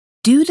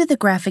Due to the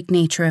graphic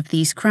nature of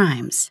these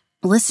crimes,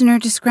 listener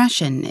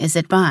discretion is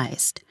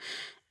advised.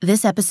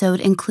 This episode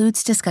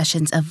includes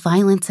discussions of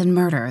violence and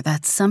murder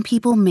that some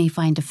people may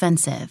find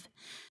offensive.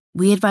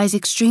 We advise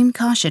extreme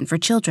caution for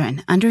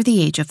children under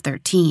the age of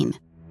 13.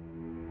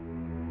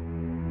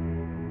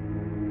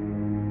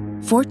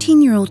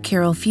 14-year-old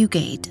Caril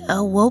Fugate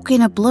awoke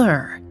in a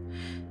blur.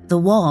 The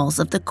walls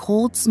of the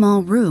cold,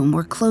 small room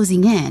were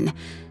closing in,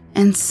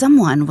 and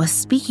someone was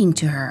speaking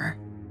to her.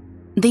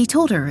 They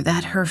told her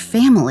that her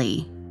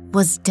family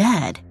was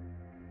dead.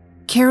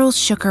 Caril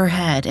shook her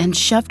head and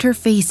shoved her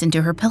face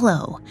into her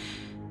pillow.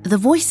 The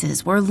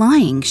voices were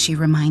lying, she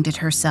reminded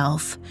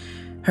herself.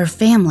 Her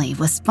family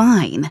was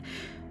fine,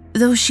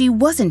 though she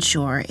wasn't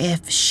sure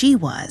if she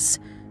was,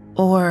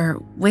 or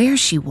where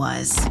she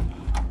was.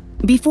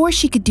 Before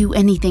she could do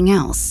anything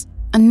else,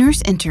 a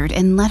nurse entered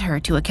and led her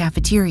to a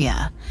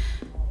cafeteria.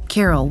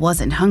 Caril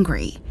wasn't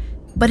hungry,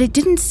 but it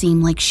didn't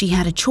seem like she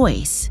had a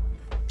choice.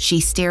 She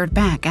stared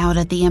back out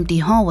at the empty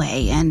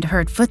hallway and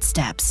heard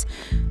footsteps,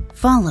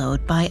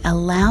 followed by a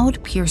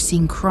loud,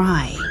 piercing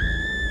cry.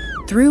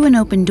 Through an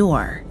open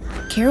door,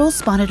 Caril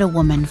spotted a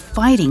woman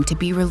fighting to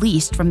be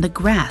released from the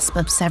grasp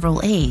of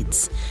several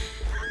aides.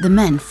 The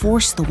men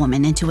forced the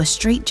woman into a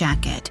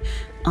straitjacket,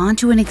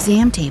 onto an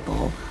exam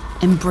table,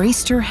 and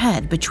braced her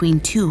head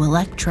between two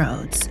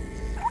electrodes.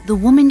 The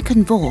woman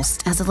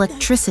convulsed as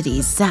electricity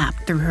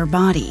zapped through her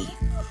body.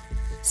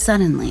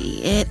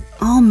 Suddenly, it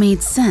all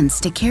made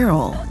sense to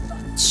Caril.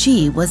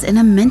 She was in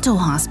a mental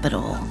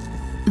hospital.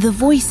 The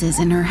voices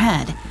in her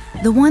head,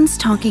 the ones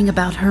talking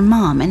about her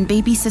mom and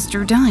baby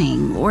sister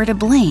dying, were to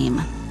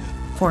blame.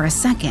 For a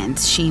second,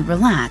 she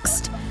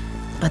relaxed,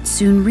 but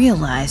soon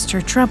realized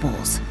her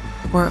troubles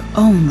were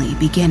only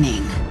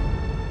beginning.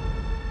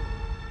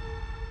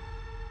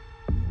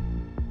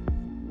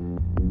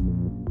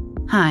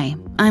 Hi,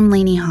 I'm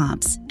Lainey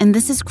Hobbs, and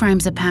this is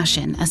Crimes of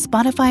Passion, a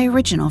Spotify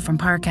original from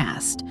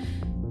Parcast.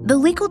 The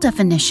legal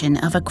definition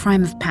of a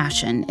crime of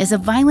passion is a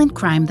violent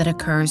crime that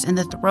occurs in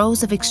the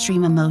throes of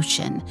extreme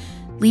emotion,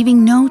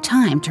 leaving no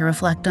time to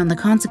reflect on the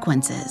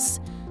consequences.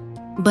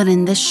 But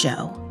in this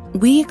show,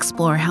 we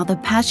explore how the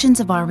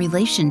passions of our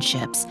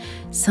relationships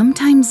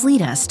sometimes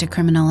lead us to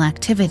criminal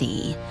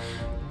activity.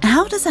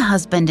 How does a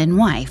husband and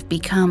wife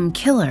become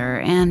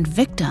killer and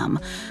victim,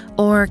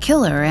 or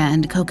killer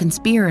and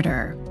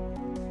co-conspirator?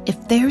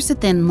 If there's a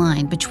thin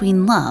line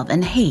between love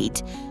and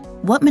hate,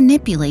 what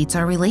manipulates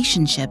our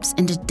relationships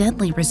into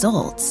deadly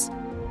results?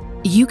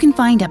 You can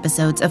find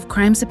episodes of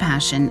Crimes of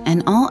Passion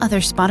and all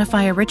other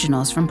Spotify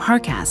originals from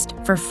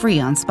Parcast for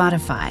free on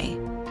Spotify.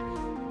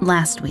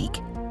 Last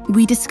week,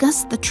 we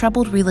discussed the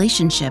troubled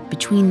relationship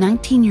between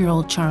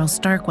 19-year-old Charles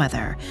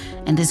Starkweather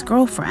and his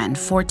girlfriend,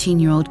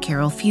 14-year-old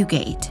Caril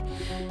Fugate.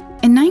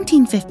 In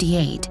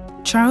 1958,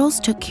 Charles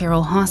took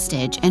Caril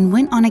hostage and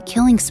went on a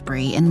killing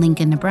spree in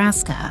Lincoln,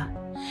 Nebraska.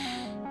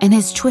 In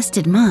his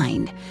twisted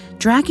mind,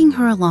 dragging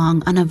her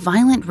along on a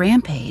violent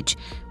rampage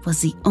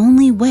was the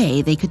only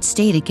way they could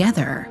stay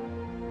together.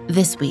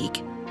 This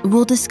week,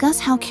 we'll discuss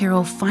how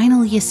Caril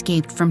finally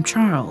escaped from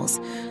Charles,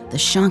 the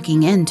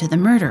shocking end to the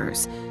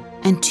murders,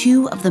 and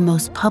two of the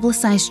most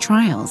publicized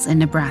trials in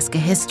Nebraska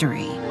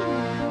history.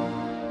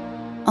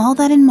 All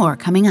that and more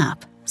coming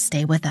up.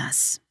 Stay with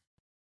us.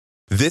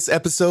 This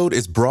episode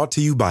is brought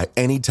to you by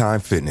Anytime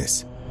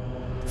Fitness.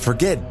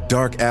 Forget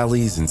dark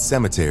alleys and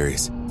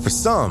cemeteries. For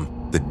some,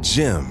 the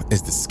gym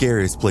is the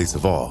scariest place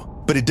of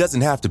all, but it doesn't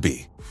have to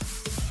be.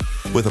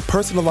 With a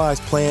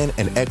personalized plan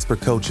and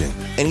expert coaching,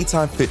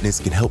 Anytime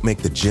Fitness can help make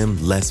the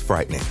gym less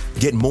frightening.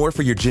 Get more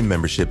for your gym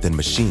membership than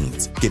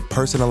machines. Get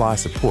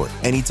personalized support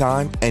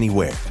anytime,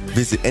 anywhere.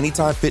 Visit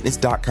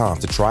AnytimeFitness.com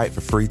to try it for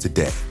free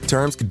today.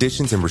 Terms,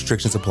 conditions, and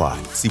restrictions apply.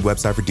 See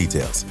website for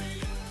details.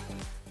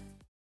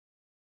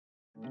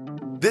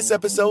 This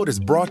episode is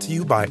brought to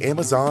you by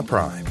Amazon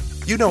Prime.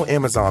 You know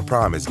Amazon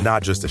Prime is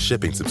not just a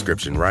shipping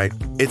subscription, right?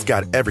 It's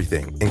got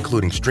everything,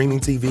 including streaming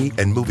TV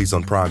and movies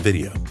on Prime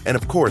Video. And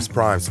of course,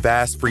 Prime's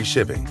fast, free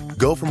shipping.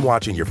 Go from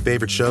watching your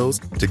favorite shows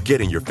to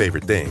getting your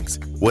favorite things.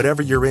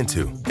 Whatever you're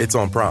into, it's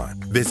on Prime.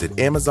 Visit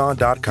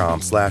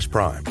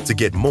Amazon.com/Prime to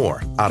get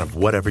more out of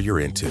whatever you're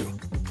into.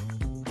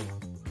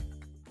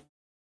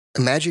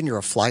 Imagine you're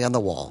a fly on the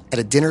wall at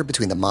a dinner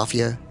between the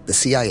Mafia, the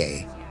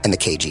CIA, and the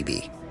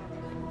KGB.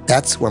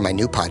 That's where my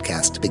new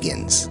podcast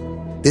begins.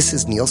 This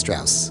is Neil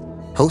Strauss,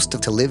 host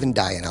of To Live and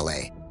Die in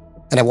LA,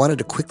 and I wanted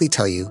to quickly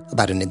tell you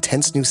about an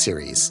intense new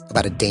series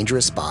about a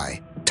dangerous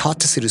spy taught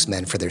to seduce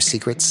men for their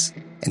secrets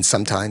and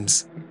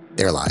sometimes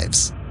their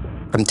lives.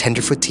 From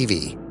Tenderfoot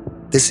TV,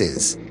 this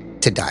is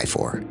To Die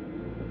For.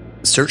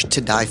 Search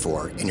To Die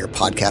For in your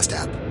podcast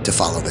app to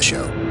follow the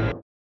show.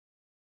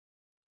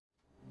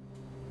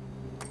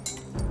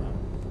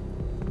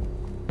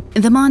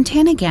 The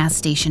Montana gas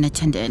station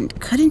attendant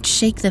couldn't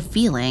shake the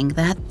feeling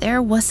that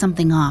there was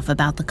something off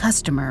about the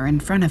customer in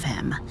front of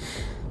him.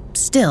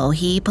 Still,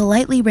 he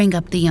politely rang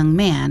up the young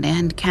man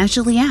and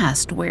casually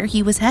asked where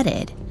he was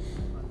headed.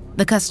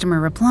 The customer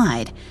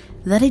replied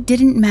that it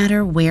didn't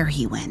matter where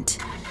he went.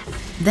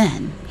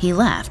 Then he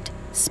left,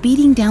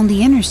 speeding down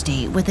the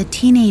interstate with a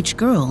teenage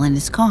girl in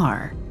his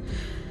car.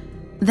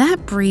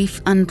 That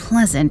brief,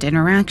 unpleasant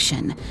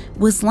interaction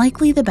was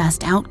likely the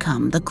best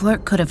outcome the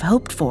clerk could have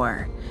hoped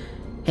for.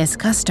 His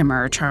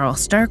customer,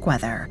 Charles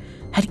Starkweather,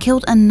 had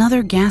killed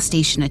another gas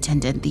station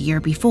attendant the year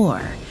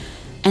before,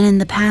 and in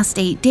the past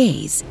 8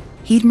 days,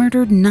 he'd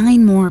murdered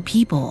 9 more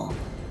people.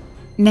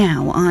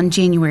 Now, on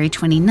January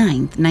 29,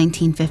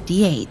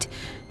 1958,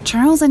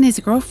 Charles and his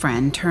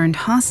girlfriend turned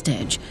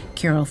hostage,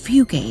 Caril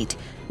Fugate,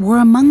 were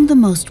among the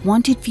most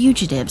wanted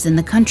fugitives in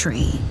the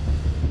country.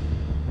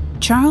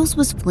 Charles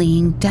was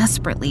fleeing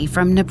desperately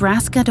from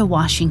Nebraska to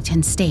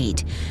Washington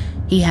state.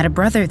 He had a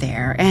brother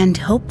there and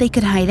hoped they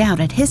could hide out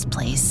at his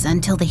place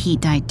until the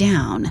heat died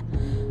down.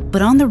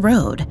 But on the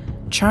road,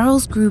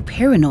 Charles grew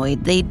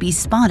paranoid they'd be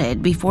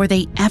spotted before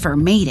they ever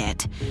made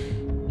it.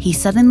 He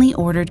suddenly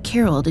ordered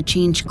Caril to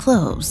change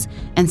clothes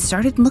and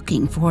started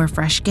looking for a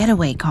fresh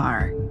getaway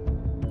car.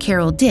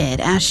 Caril did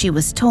as she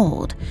was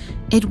told.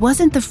 It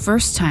wasn't the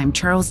first time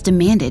Charles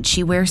demanded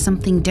she wear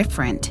something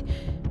different.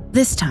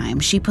 This time,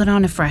 she put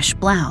on a fresh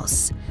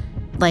blouse.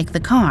 Like the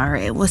car,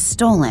 it was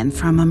stolen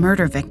from a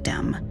murder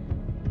victim.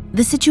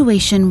 The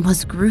situation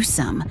was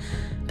gruesome,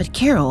 but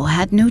Caril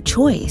had no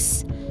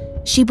choice.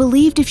 She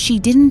believed if she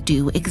didn't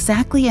do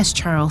exactly as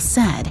Charles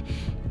said,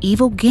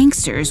 evil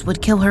gangsters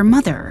would kill her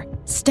mother,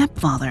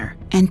 stepfather,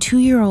 and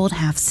 2-year-old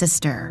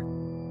half-sister.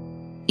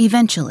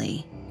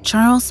 Eventually,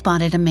 Charles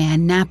spotted a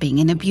man napping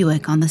in a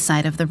Buick on the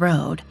side of the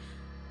road.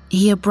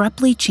 He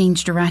abruptly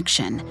changed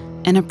direction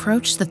and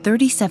approached the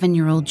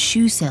 37-year-old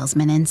shoe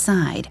salesman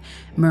inside,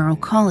 Merle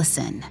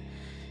Collison.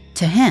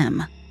 To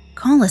him,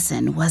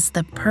 Collison was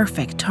the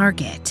perfect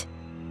target.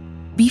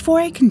 Before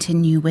I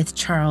continue with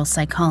Charles'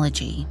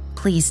 psychology,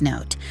 please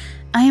note,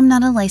 I am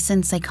not a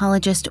licensed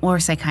psychologist or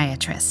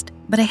psychiatrist,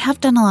 but I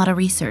have done a lot of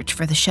research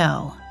for the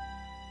show.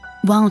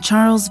 While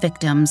Charles'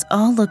 victims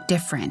all looked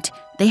different,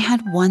 they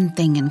had one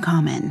thing in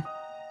common.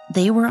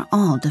 They were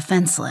all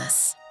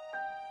defenseless.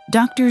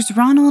 Doctors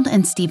Ronald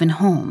and Stephen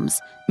Holmes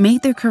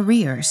made their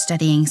careers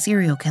studying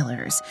serial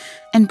killers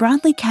and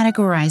broadly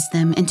categorized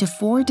them into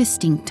 4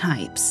 distinct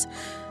types.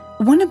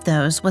 One of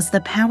those was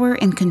the power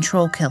and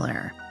control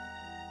killer.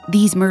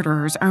 These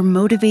murderers are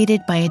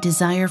motivated by a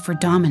desire for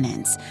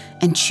dominance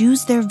and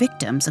choose their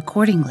victims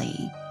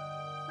accordingly.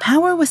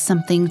 Power was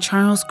something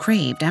Charles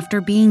craved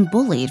after being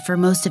bullied for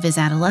most of his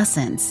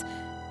adolescence,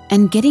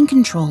 and getting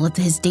control of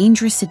his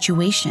dangerous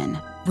situation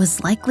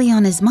was likely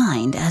on his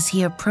mind as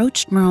he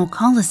approached Merle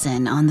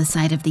Collison on the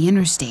side of the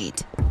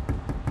interstate.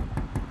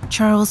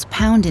 Charles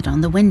pounded on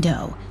the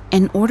window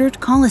and ordered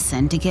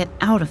Collison to get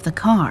out of the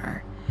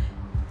car.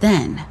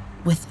 Then,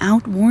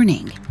 without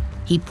warning,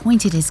 he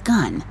pointed his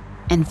gun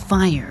and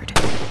fired.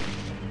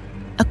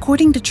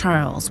 According to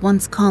Charles,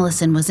 once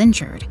Collison was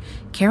injured,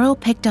 Caril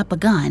picked up a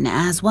gun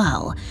as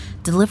well,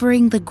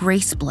 delivering the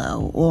grace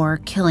blow or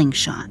killing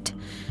shot.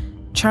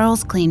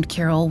 Charles claimed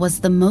Caril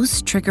was the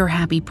most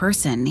trigger-happy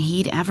person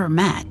he'd ever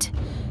met.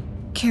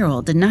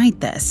 Caril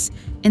denied this,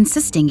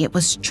 insisting it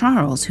was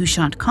Charles who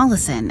shot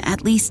Collison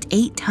at least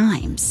 8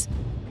 times.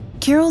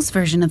 Caril's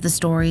version of the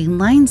story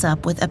lines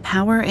up with a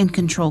power and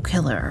control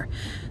killer.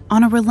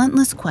 On a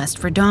relentless quest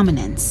for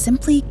dominance,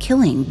 simply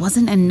killing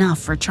wasn't enough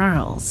for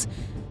Charles.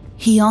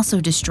 He also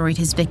destroyed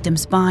his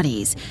victims'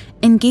 bodies,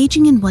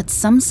 engaging in what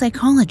some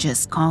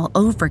psychologists call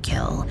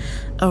overkill,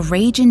 a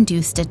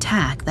rage-induced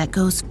attack that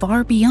goes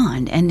far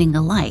beyond ending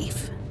a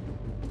life.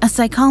 A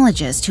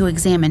psychologist who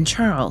examined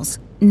Charles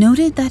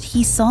noted that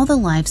he saw the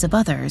lives of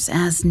others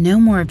as no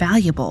more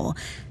valuable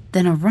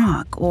than a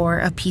rock or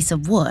a piece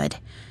of wood.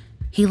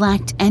 He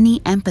lacked any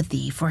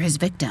empathy for his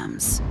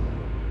victims.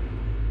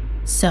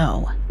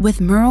 So, with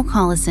Merle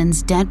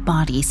Collison's dead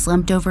body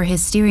slumped over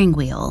his steering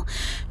wheel,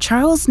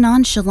 Charles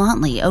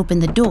nonchalantly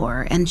opened the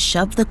door and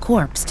shoved the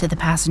corpse to the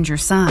passenger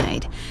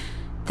side.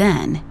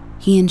 Then,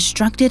 he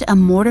instructed a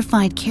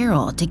mortified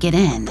Caril to get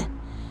in.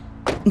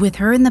 With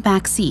her in the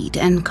back seat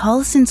and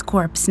Collison's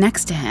corpse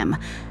next to him,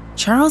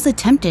 Charles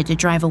attempted to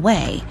drive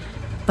away,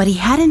 but he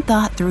hadn't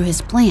thought through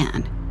his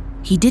plan.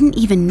 He didn't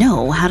even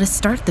know how to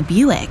start the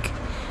Buick.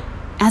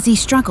 As he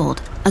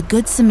struggled, a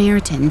good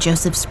Samaritan,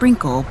 Joseph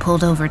Sprinkle,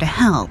 pulled over to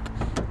help.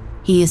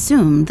 He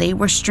assumed they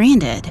were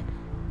stranded,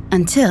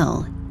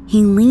 until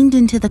he leaned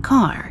into the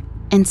car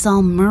and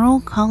saw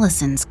Merle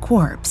Collison's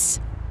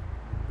corpse.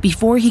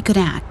 Before he could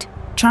act,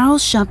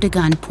 Charles shoved a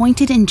gun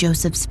pointed in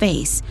Joseph's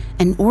face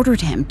and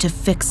ordered him to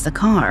fix the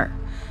car.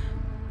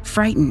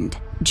 Frightened,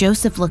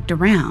 Joseph looked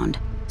around,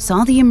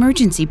 saw the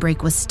emergency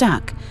brake was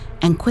stuck,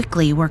 and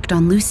quickly worked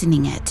on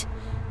loosening it.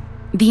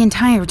 The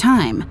entire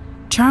time,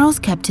 Charles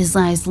kept his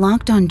eyes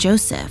locked on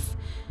Joseph.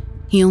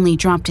 He only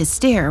dropped his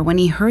stare when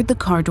he heard the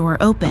car door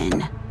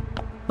open.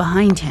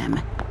 Behind him,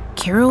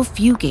 Caril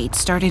Fugate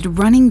started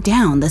running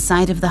down the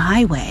side of the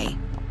highway.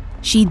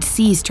 She'd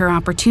seized her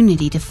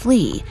opportunity to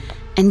flee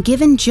and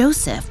given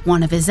Joseph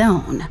one of his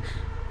own.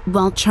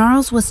 While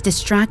Charles was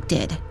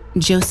distracted,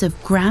 Joseph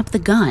grabbed the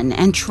gun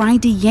and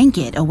tried to yank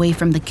it away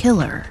from the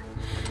killer.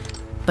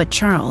 But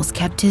Charles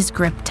kept his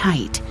grip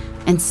tight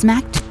and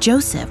smacked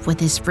Joseph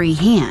with his free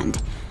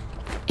hand.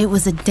 It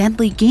was a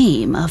deadly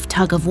game of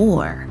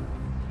tug-of-war.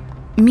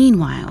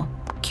 Meanwhile,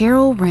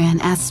 Caril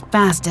ran as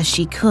fast as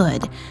she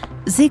could,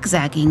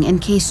 zigzagging in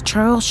case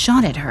Charles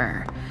shot at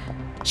her.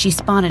 She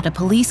spotted a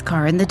police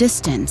car in the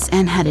distance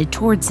and headed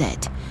towards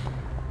it.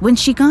 When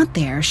she got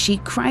there, she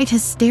cried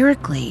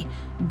hysterically,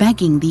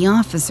 begging the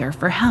officer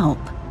for help.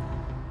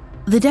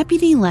 The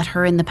deputy let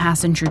her in the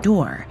passenger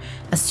door,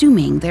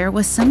 assuming there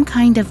was some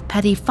kind of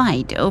petty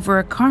fight over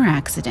a car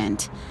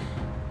accident.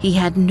 He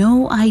had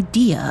no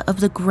idea of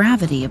the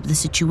gravity of the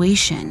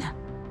situation.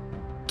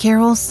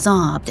 Caril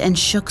sobbed and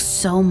shook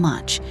so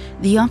much,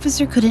 the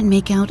officer couldn't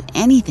make out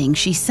anything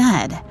she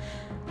said.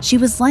 She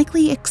was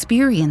likely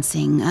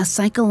experiencing a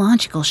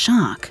psychological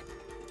shock.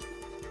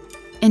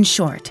 In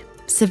short,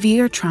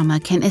 severe trauma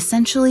can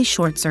essentially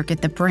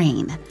short-circuit the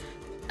brain.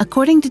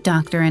 According to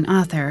doctor and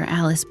author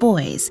Alice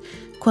Boyes,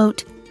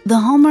 quote, "The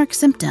hallmark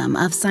symptom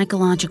of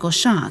psychological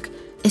shock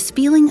is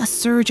feeling a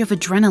surge of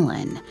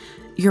adrenaline.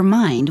 Your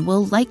mind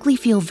will likely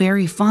feel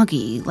very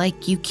foggy,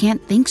 like you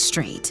can't think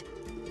straight."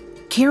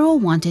 Caril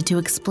wanted to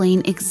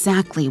explain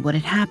exactly what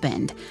had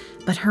happened,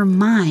 but her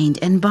mind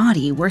and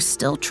body were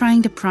still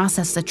trying to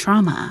process the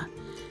trauma.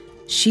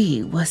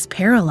 She was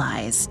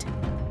paralyzed.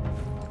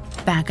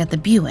 Back at the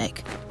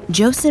Buick,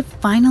 Joseph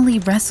finally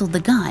wrestled the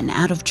gun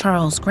out of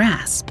Charles'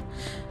 grasp.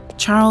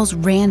 Charles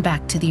ran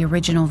back to the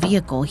original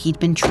vehicle he'd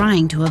been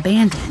trying to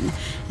abandon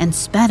and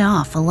sped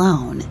off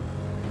alone.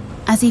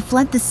 As he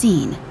fled the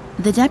scene,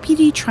 the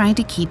deputy tried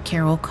to keep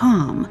Caril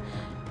calm.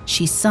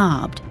 She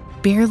sobbed,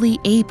 barely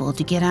able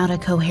to get out a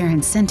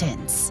coherent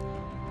sentence.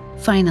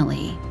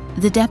 Finally,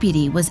 the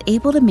deputy was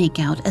able to make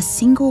out a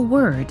single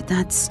word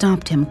that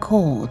stopped him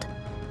cold.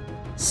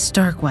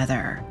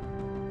 Starkweather,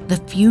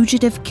 the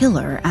fugitive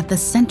killer at the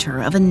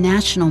center of a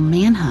national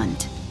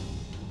manhunt.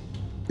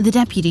 The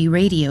deputy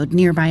radioed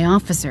nearby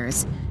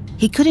officers.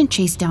 He couldn't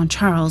chase down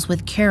Charles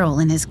with Caril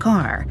in his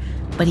car,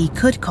 but he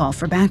could call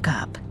for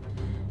backup.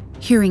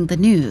 Hearing the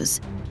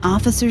news,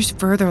 officers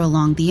further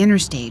along the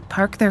interstate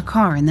parked their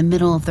car in the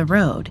middle of the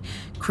road,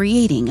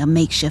 creating a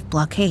makeshift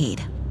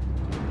blockade.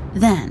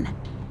 Then,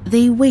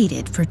 they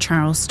waited for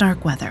Charles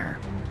Starkweather.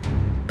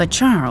 But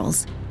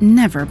Charles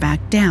never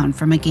backed down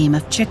from a game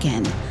of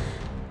chicken.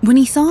 When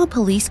he saw a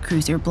police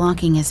cruiser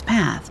blocking his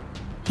path,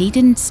 he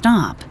didn't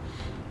stop.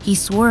 He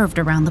swerved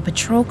around the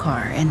patrol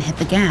car and hit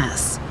the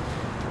gas.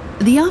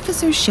 The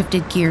officers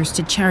shifted gears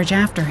to charge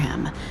after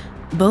him.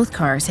 Both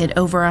cars hit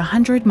over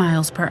 100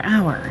 miles per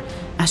hour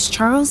as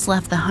Charles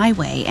left the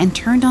highway and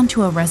turned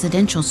onto a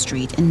residential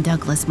street in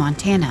Douglas,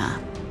 Montana.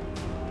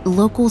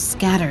 Locals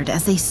scattered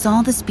as they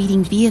saw the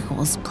speeding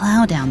vehicles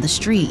plow down the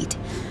street.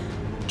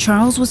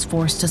 Charles was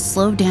forced to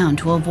slow down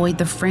to avoid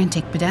the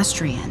frantic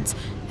pedestrians,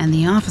 and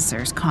the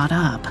officers caught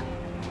up.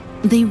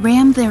 They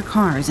rammed their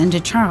cars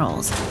into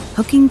Charles,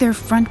 hooking their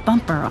front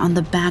bumper on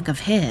the back of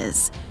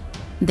his.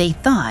 They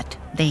thought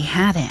they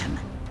had him.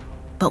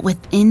 But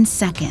within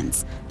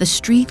seconds, the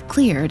street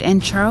cleared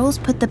and Charles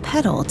put the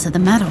pedal to the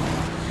metal.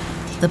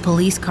 The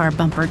police car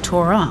bumper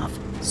tore off,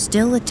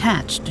 still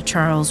attached to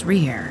Charles'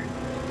 rear.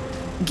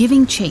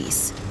 Giving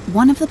chase,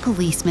 one of the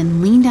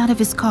policemen leaned out of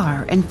his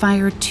car and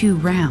fired 2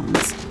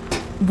 rounds.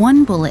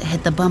 One bullet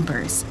hit the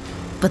bumpers,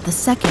 but the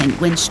second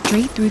went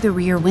straight through the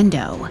rear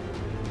window.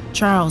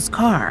 Charles'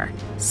 car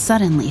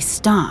suddenly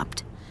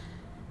stopped.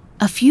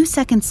 A few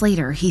seconds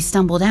later, he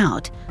stumbled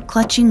out,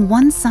 clutching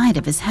one side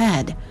of his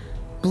head.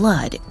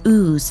 Blood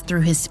oozed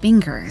through his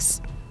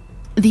fingers.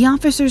 The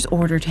officers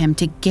ordered him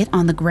to get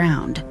on the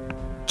ground.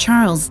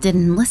 Charles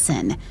didn't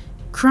listen,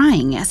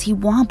 crying as he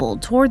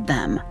wobbled toward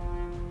them.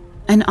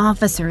 An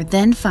officer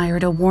then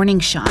fired a warning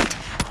shot,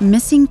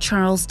 missing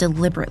Charles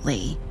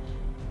deliberately.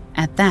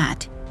 At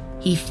that,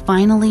 he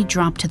finally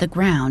dropped to the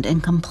ground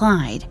and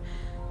complied.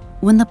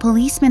 When the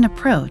policemen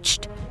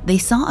approached, they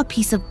saw a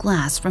piece of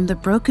glass from the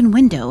broken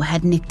window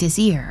had nicked his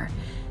ear.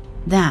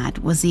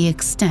 That was the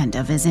extent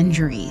of his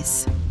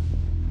injuries.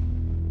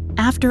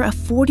 After a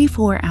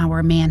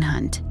 44-hour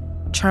manhunt,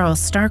 Charles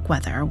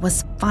Starkweather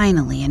was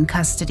finally in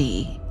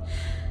custody.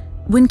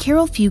 When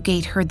Caril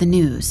Fugate heard the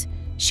news,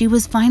 she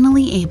was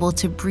finally able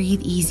to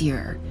breathe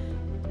easier.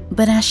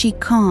 But as she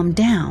calmed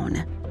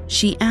down,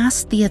 she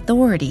asked the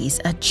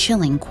authorities a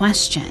chilling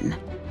question.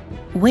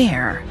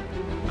 Where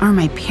are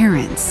my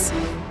parents?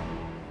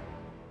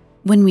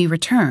 When we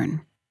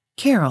return,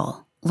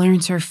 Caril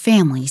learns her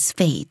family's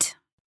fate.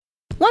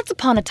 Once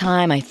upon a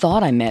time, I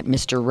thought I met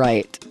Mr.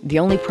 Right. The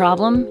only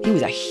problem, he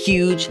was a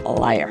huge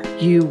liar.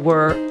 You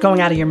were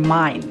going out of your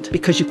mind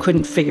because you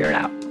couldn't figure it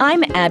out.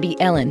 I'm Abby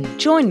Ellen.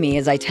 Join me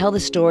as I tell the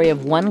story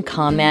of one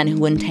con man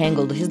who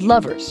entangled his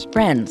lovers,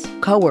 friends,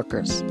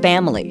 coworkers,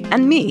 family,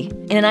 and me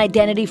in an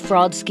identity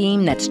fraud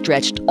scheme that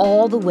stretched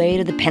all the way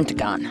to the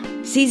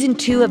Pentagon. Season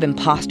 2 of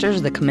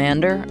Imposters the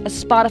Commander, a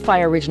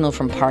Spotify original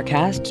from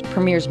Parcast,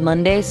 premieres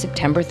Monday,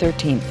 September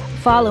 13th.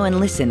 Follow and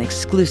listen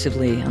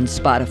exclusively on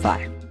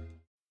Spotify.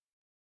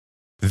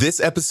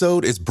 This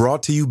episode is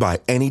brought to you by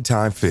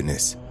Anytime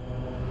Fitness.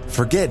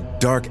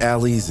 Forget dark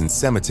alleys and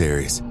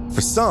cemeteries.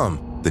 For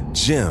some, the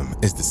gym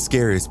is the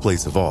scariest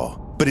place of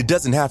all. But it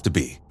doesn't have to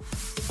be.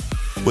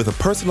 With a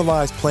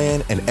personalized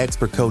plan and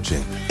expert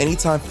coaching,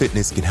 Anytime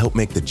Fitness can help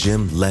make the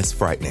gym less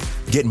frightening.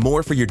 Get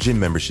more for your gym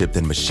membership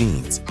than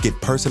machines. Get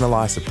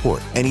personalized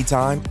support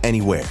anytime,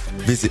 anywhere.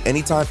 Visit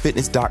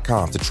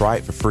AnytimeFitness.com to try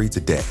it for free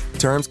today.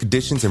 Terms,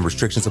 conditions, and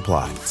restrictions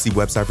apply. See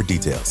website for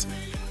details.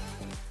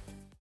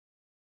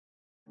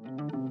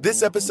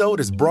 This episode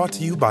is brought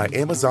to you by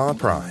Amazon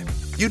Prime.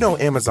 You know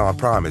Amazon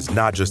Prime is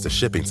not just a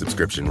shipping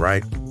subscription,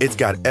 right? It's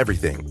got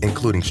everything,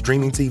 including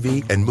streaming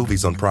TV and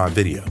movies on Prime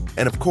Video.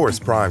 And of course,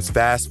 Prime's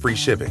fast, free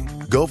shipping.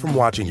 Go from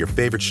watching your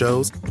favorite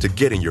shows to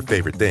getting your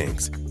favorite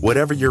things.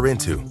 Whatever you're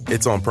into,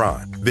 it's on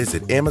Prime.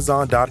 Visit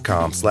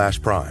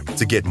Amazon.com/Prime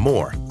to get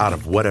more out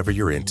of whatever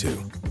you're into.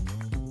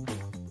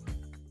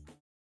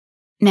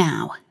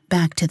 Now,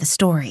 back to the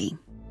story.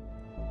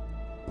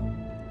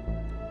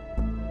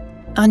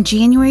 On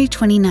January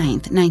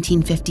 29,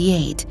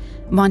 1958,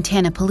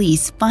 Montana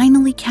police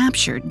finally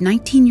captured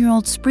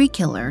 19-year-old spree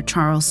killer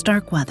Charles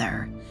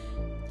Starkweather.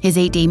 His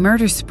 8-day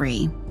murder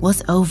spree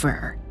was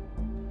over.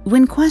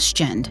 When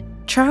questioned,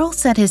 Charles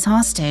said his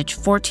hostage,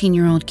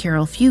 14-year-old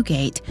Caril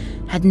Fugate,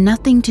 had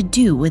nothing to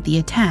do with the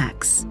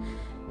attacks.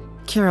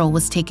 Caril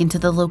was taken to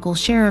the local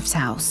sheriff's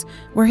house,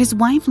 where his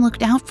wife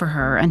looked out for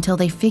her until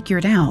they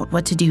figured out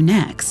what to do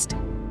next.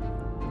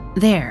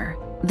 There,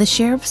 the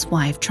sheriff's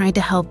wife tried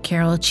to help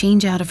Caril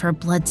change out of her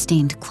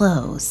blood-stained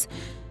clothes,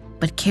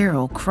 but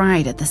Caril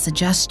cried at the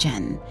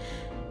suggestion.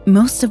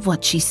 Most of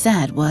what she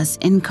said was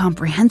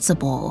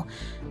incomprehensible,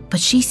 but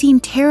she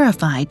seemed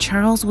terrified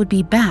Charles would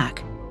be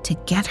back to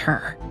get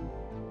her.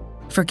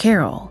 For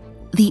Caril,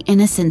 the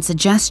innocent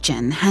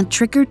suggestion had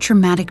triggered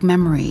traumatic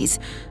memories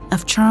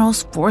of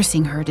Charles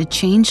forcing her to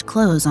change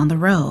clothes on the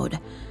road.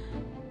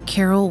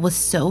 Caril was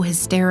so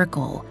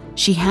hysterical,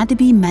 she had to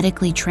be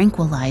medically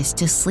tranquilized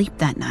to sleep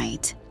that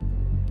night.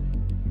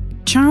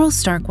 Charles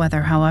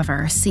Starkweather,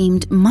 however,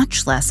 seemed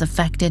much less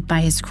affected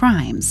by his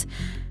crimes.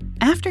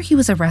 After he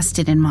was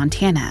arrested in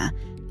Montana,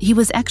 he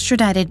was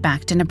extradited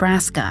back to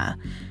Nebraska.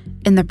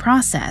 In the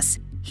process,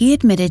 he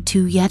admitted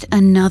to yet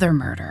another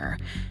murder,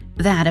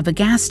 that of a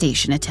gas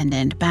station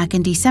attendant back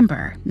in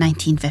December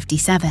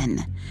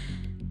 1957.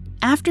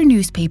 After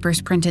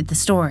newspapers printed the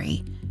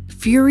story,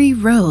 fury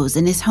rose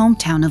in his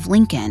hometown of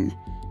Lincoln.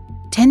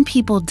 10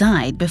 people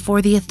died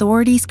before the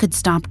authorities could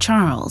stop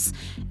Charles,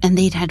 and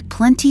they'd had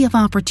plenty of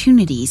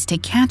opportunities to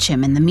catch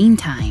him in the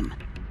meantime.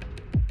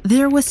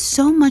 There was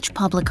so much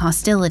public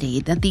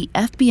hostility that the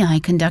FBI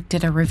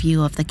conducted a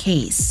review of the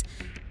case.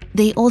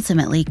 They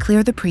ultimately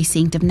cleared the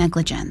precinct of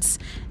negligence,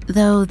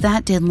 though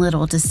that did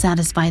little to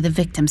satisfy the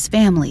victims'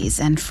 families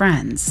and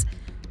friends.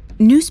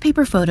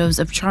 Newspaper photos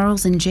of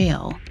Charles in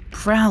jail,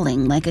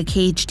 prowling like a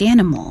caged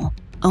animal,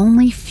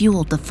 only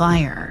fueled the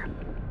fire.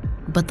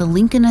 But the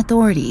Lincoln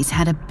authorities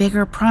had a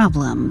bigger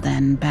problem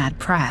than bad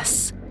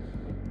press.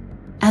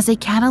 As they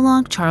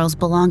cataloged Charles'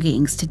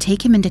 belongings to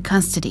take him into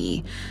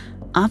custody,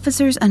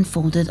 officers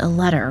unfolded a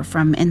letter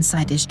from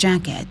inside his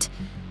jacket.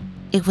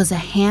 It was a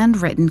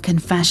handwritten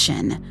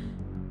confession.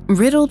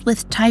 Riddled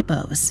with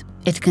typos,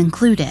 it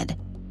concluded,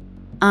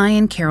 "I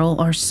and Caril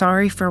are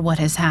sorry for what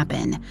has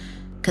happened,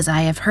 'cause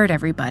I have hurt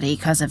everybody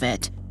 'cause of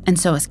it, and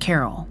so has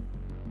Caril."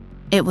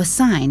 It was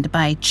signed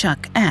by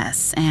Chuck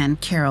S.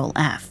 and Caril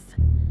F.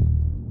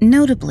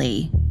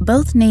 Notably,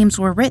 both names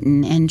were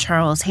written in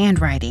Charles'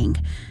 handwriting,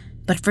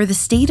 but for the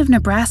state of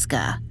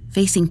Nebraska,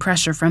 facing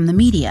pressure from the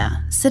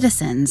media,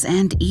 citizens,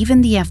 and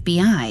even the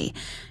FBI,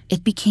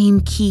 it became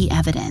key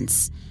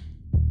evidence.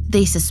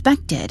 They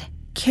suspected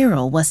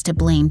Caril was to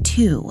blame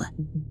too.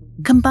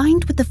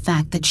 Combined with the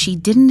fact that she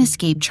didn't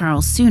escape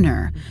Charles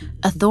sooner,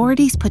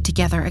 authorities put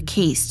together a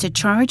case to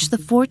charge the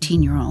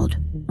 14-year-old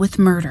with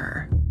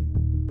murder.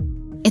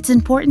 It's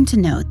important to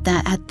note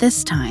that at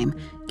this time,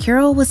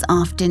 Caril was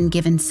often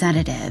given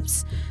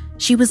sedatives.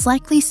 She was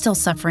likely still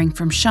suffering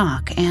from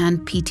shock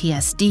and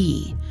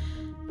PTSD.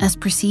 As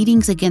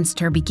proceedings against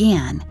her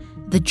began,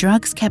 the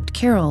drugs kept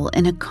Caril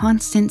in a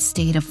constant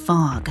state of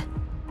fog.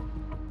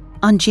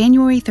 On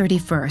January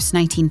 31,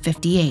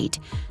 1958,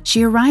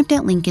 she arrived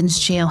at Lincoln's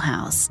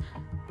jailhouse.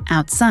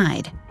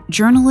 Outside,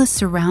 journalists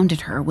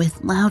surrounded her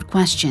with loud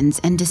questions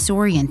and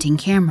disorienting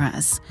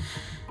cameras.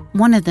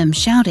 One of them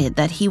shouted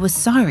that he was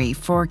sorry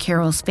for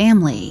Caril's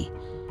family.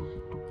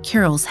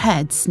 Caril's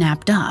head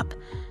snapped up.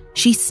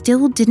 She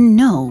still didn't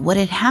know what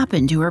had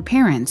happened to her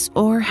parents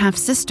or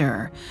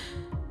half-sister.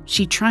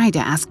 She tried to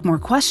ask more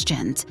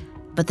questions,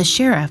 but the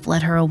sheriff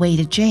led her away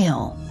to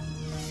jail.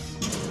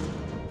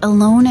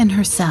 Alone in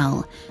her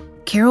cell,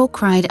 Caril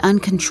cried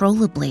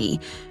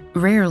uncontrollably,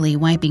 rarely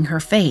wiping her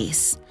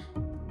face.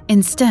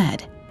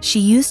 Instead,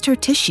 she used her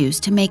tissues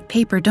to make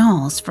paper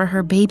dolls for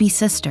her baby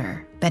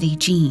sister, Betty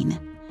Jean.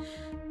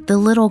 The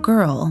little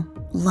girl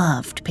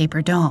loved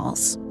paper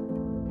dolls.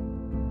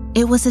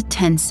 It was a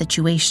tense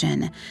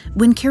situation.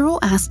 When Caril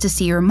asked to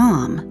see her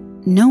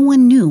mom, no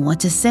one knew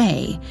what to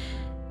say.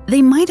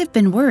 They might have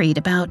been worried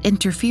about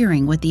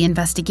interfering with the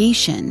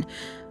investigation,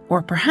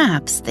 or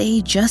perhaps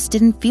they just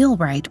didn't feel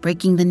right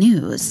breaking the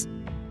news.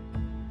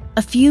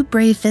 A few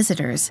brave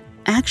visitors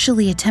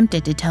actually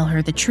attempted to tell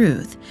her the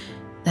truth.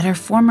 that her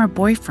former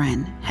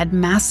boyfriend had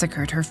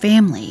massacred her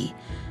family,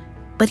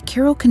 but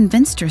Caril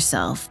convinced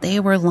herself they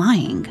were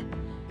lying.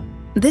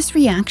 This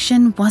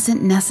reaction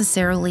wasn't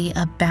necessarily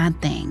a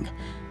bad thing.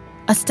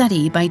 A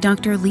study by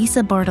Dr.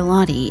 Lisa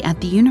Bartolotti at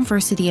the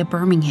University of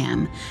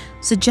Birmingham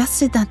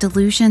suggested that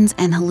delusions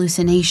and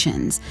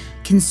hallucinations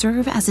can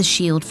serve as a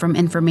shield from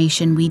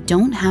information we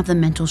don't have the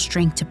mental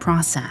strength to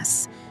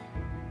process.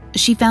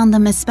 She found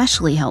them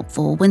especially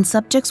helpful when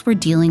subjects were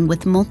dealing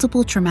with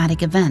multiple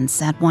traumatic events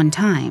at one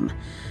time.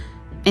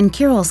 In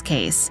Caril's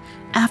case,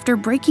 after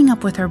breaking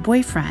up with her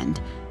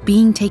boyfriend,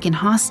 being taken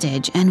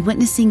hostage, and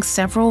witnessing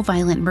several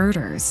violent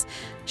murders,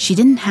 she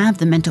didn't have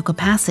the mental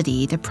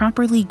capacity to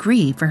properly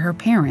grieve for her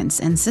parents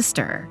and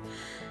sister.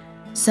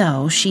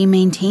 So she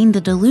maintained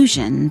the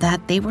delusion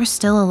that they were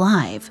still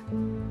alive.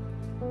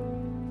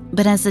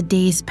 But as the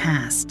days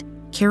passed,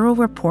 Caril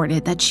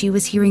reported that she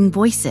was hearing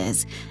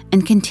voices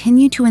and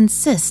continued to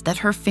insist that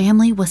her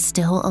family was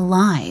still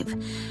alive.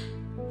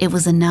 It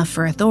was enough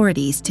for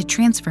authorities to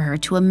transfer her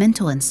to a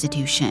mental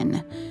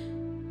institution.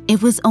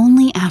 It was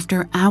only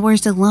after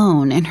hours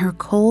alone in her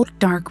cold,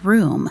 dark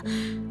room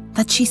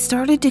that she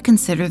started to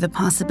consider the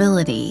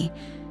possibility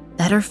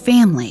that her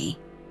family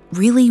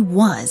really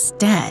was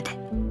dead.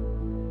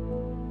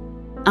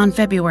 On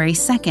February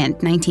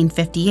 2nd,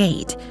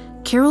 1958,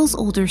 Caril's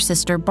older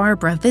sister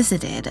Barbara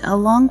visited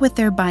along with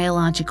their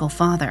biological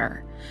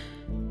father.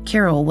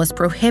 Caril was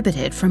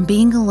prohibited from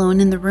being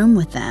alone in the room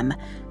with them,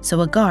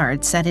 so a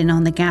guard sat in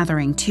on the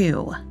gathering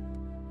too.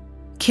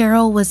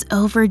 Caril was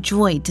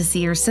overjoyed to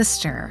see her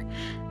sister.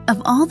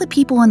 Of all the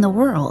people in the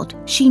world,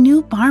 she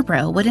knew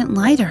Barbara wouldn't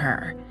lie to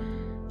her.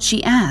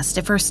 She asked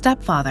if her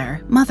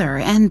stepfather, mother,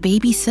 and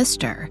baby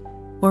sister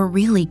were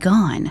really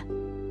gone.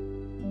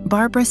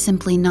 Barbara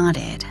simply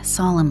nodded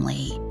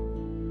solemnly.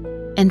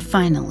 And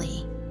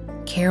finally,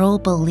 Caril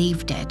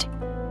believed it.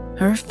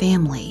 Her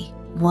family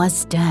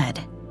was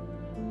dead.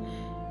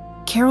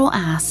 Caril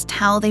asked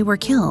how they were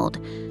killed,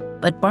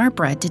 but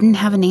Barbara didn't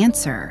have an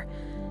answer.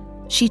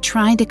 She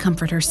tried to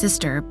comfort her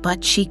sister,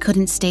 but she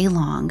couldn't stay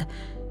long.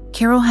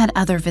 Caril had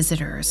other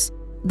visitors.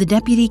 The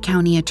deputy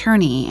county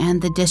attorney and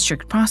the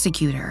district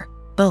prosecutor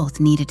both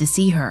needed to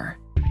see her.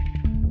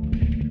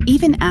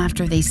 Even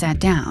after they sat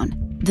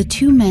down, the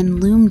two men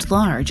loomed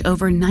large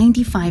over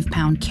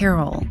 95-pound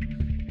Caril.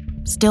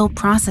 Still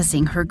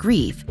processing her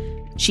grief,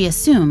 she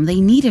assumed they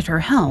needed her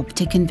help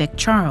to convict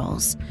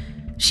Charles.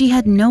 She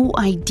had no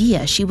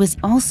idea she was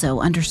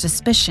also under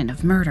suspicion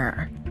of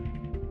murder.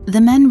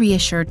 The men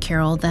reassured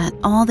Caril that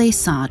all they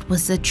sought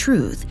was the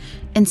truth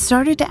and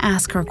started to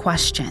ask her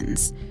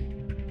questions.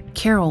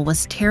 Caril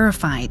was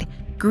terrified,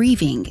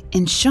 grieving,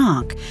 in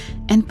shock,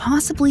 and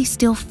possibly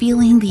still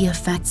feeling the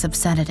effects of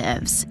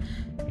sedatives.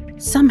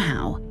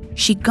 Somehow,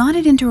 she got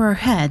it into her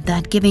head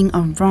that giving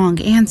a wrong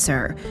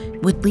answer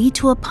would lead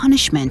to a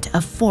punishment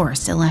of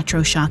forced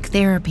electroshock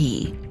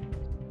therapy.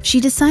 She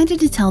decided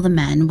to tell the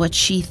men what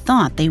she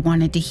thought they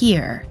wanted to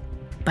hear,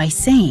 by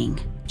saying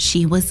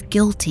she was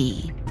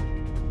guilty.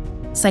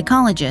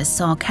 Psychologist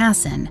Saul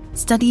Kassan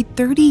studied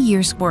 30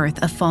 years'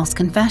 worth of false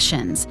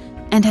confessions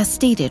and has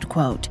stated,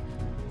 quote,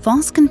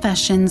 "False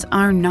confessions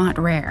are not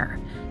rare.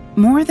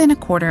 More than a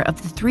quarter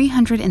of the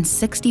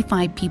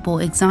 365 people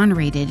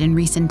exonerated in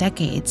recent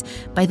decades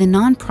by the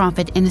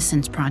nonprofit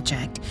Innocence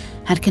Project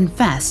had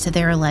confessed to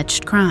their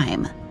alleged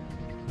crime."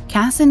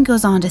 Kassan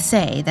goes on to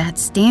say that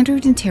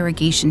standard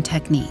interrogation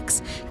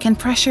techniques can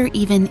pressure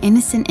even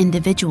innocent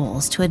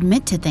individuals to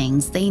admit to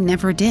things they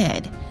never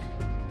did.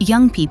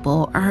 Young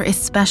people are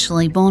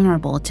especially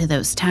vulnerable to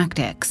those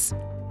tactics.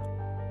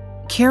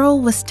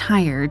 Caril was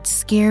tired,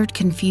 scared,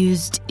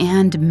 confused,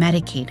 and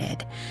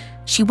medicated.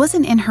 She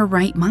wasn't in her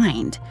right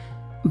mind.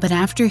 But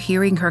after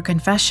hearing her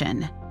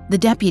confession, the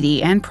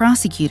deputy and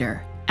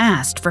prosecutor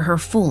asked for her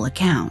full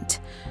account.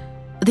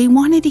 They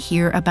wanted to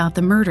hear about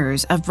the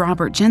murders of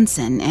Robert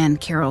Jensen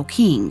and Caril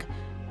King,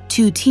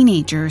 two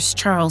teenagers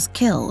Charles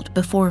killed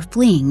before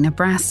fleeing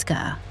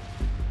Nebraska.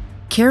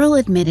 Caril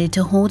admitted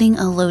to holding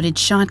a loaded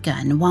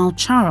shotgun while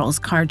Charles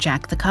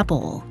carjacked the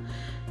couple.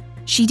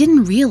 She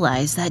didn't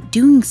realize that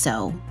doing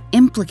so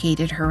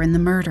implicated her in the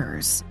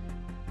murders.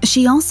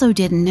 She also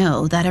didn't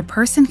know that a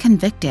person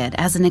convicted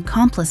as an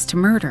accomplice to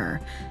murder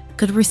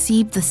could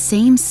receive the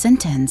same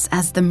sentence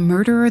as the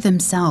murderer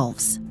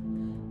themselves.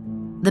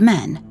 The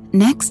men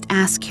next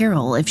asked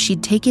Caril if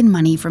she'd taken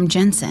money from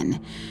Jensen.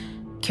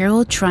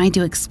 Caril tried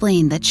to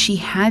explain that she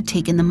had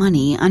taken the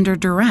money under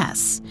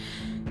duress.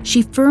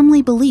 She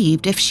firmly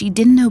believed if she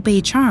didn't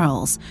obey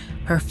Charles,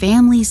 her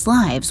family's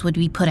lives would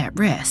be put at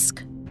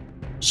risk.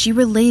 She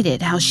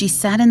related how she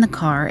sat in the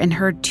car and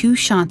heard 2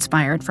 shots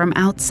fired from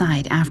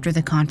outside after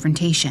the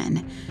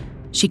confrontation.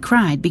 She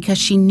cried because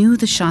she knew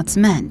the shots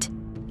meant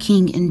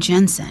King and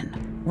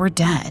Jensen were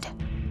dead.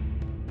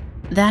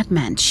 That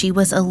meant she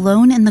was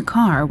alone in the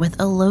car with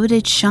a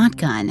loaded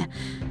shotgun.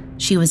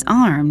 She was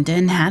armed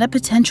and had a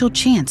potential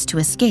chance to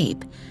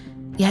escape,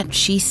 yet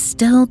she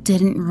still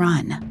didn't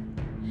run.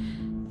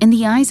 In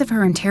the eyes of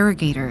her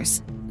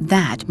interrogators,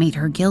 that made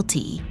her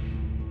guilty.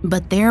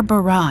 But their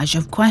barrage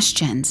of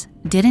questions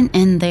didn't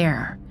end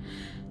there.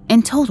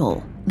 In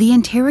total, the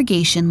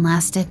interrogation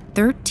lasted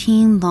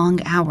 13 long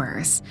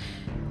hours.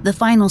 The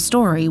final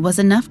story was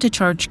enough to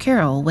charge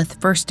Caril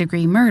with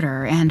first-degree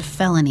murder and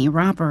felony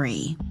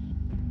robbery.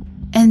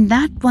 And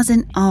that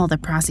wasn't all the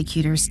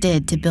prosecutors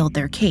did to build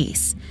their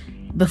case.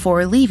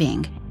 Before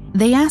leaving,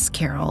 they asked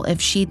Caril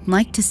if she'd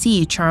like to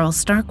see Charles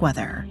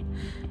Starkweather.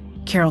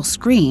 Caril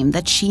screamed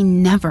that she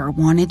never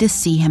wanted to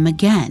see him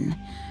again.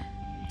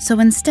 So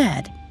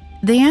instead,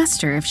 they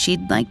asked her if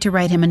she'd like to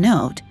write him a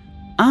note,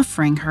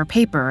 offering her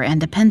paper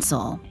and a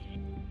pencil.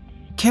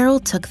 Caril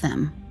took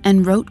them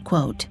and wrote,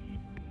 quote,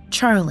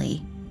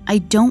 "Charlie, I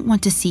don't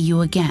want to see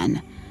you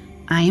again.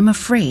 I am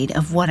afraid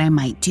of what I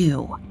might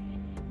do."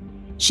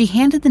 She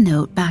handed the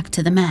note back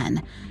to the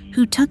men,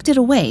 who tucked it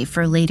away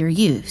for later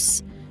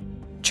use.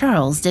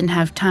 Charles didn't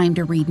have time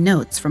to read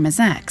notes from his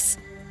ex.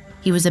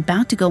 He was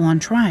about to go on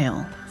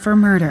trial for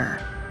murder.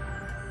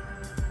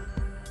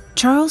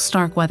 Charles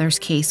Starkweather's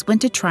case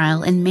went to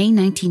trial in May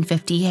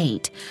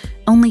 1958,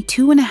 only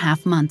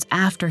 2.5 months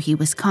after he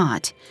was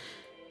caught.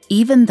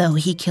 Even though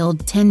he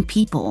killed 10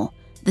 people,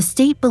 the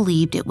state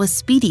believed it was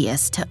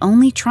speediest to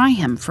only try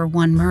him for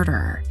one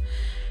murder.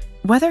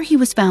 Whether he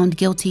was found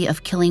guilty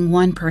of killing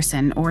one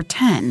person or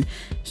 10,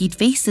 he'd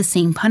face the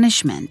same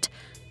punishment,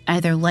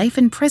 either life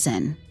in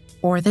prison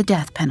or the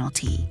death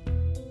penalty.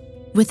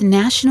 With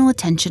national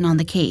attention on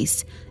the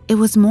case, it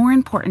was more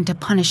important to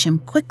punish him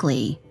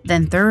quickly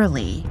than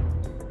thoroughly.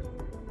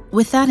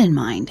 With that in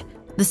mind,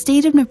 the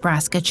state of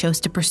Nebraska chose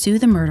to pursue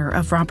the murder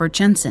of Robert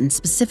Jensen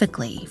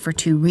specifically for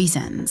 2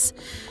 reasons.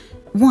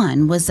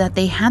 One was that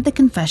they had the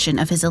confession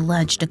of his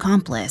alleged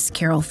accomplice,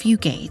 Caril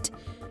Fugate.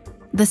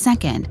 The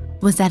second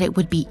was that it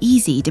would be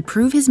easy to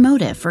prove his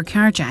motive for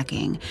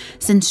carjacking,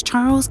 since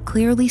Charles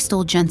clearly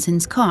stole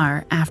Jensen's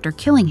car after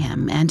killing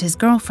him and his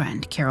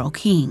girlfriend, Caril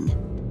King.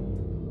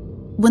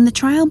 When the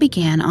trial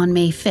began on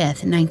May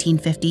 5,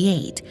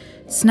 1958,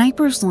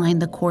 snipers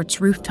lined the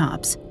court's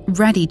rooftops,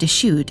 ready to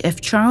shoot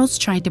if Charles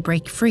tried to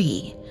break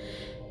free.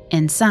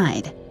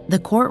 Inside, the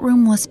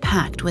courtroom was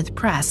packed with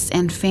press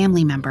and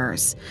family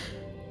members.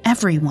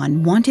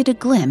 Everyone wanted a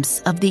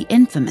glimpse of the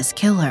infamous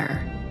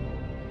killer.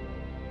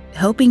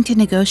 Hoping to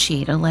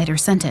negotiate a lighter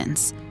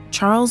sentence,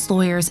 Charles'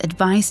 lawyers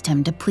advised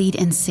him to plead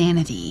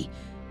insanity,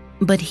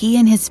 but he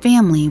and his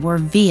family were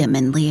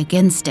vehemently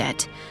against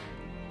it.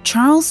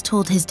 Charles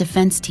told his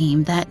defense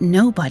team that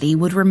nobody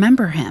would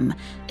remember him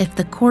if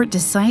the court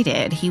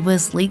decided he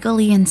was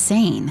legally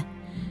insane.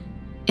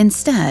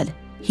 Instead,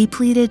 he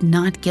pleaded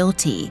not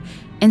guilty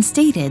and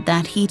stated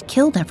that he'd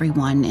killed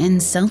everyone in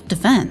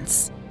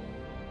self-defense.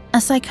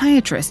 A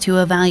psychiatrist who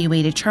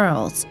evaluated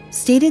Charles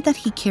stated that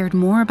he cared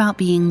more about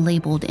being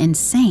labeled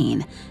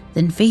insane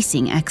than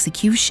facing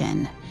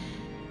execution.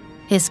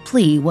 His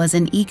plea was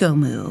an ego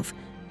move.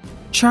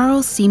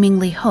 Charles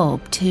seemingly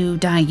hoped to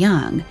die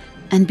young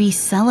and be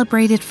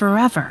celebrated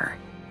forever,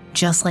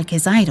 just like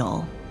his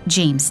idol,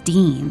 James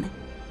Dean.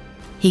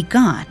 He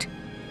got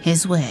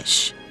his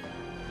wish.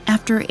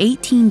 After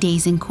 18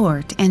 days in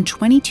court and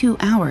 22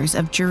 hours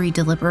of jury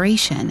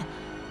deliberation,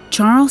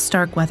 Charles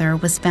Starkweather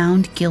was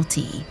found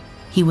guilty.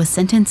 He was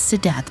sentenced to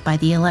death by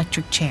the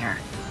electric chair.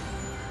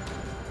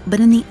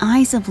 But in the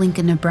eyes of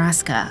Lincoln,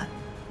 Nebraska,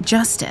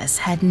 justice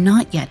had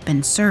not yet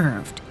been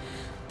served.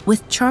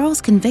 With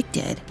Charles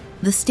convicted,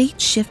 the state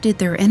shifted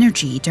their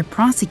energy to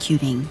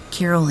prosecuting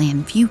Caril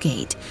and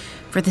Fugate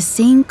for the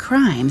same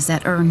crimes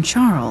that earned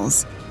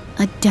Charles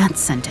a death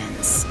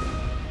sentence.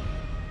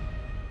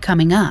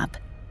 Coming up,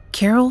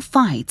 Caril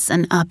fights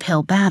an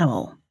uphill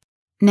battle.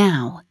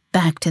 Now,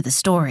 back to the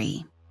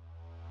story.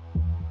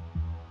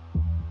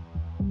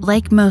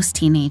 Like most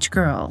teenage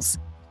girls,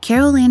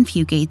 Caril Ann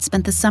Fugate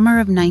spent the summer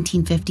of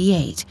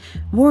 1958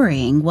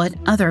 worrying what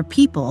other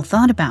people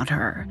thought about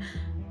her.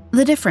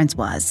 The difference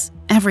was,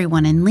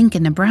 everyone in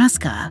Lincoln,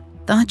 Nebraska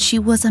thought she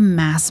was a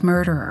mass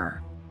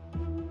murderer.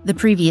 The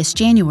previous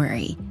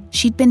January,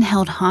 she'd been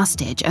held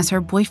hostage as her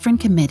boyfriend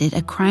committed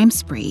a crime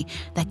spree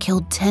that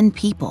killed 10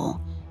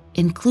 people,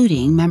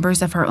 including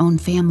members of her own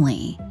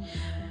family.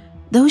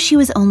 Though she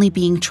was only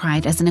being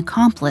tried as an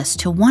accomplice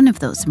to one of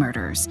those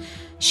murders,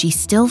 she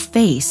still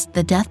faced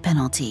the death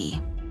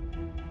penalty.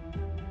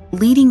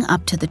 Leading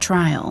up to the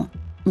trial,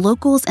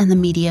 locals and the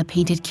media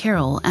painted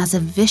Caril as a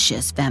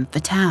vicious femme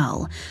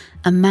fatale,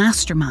 a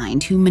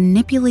mastermind who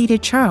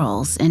manipulated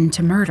Charles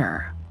into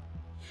murder.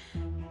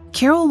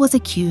 Caril was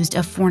accused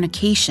of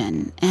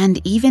fornication and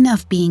even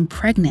of being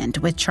pregnant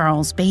with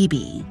Charles'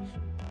 baby.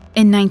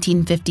 In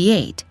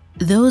 1958,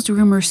 those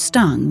rumors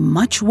stung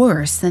much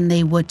worse than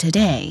they would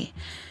today.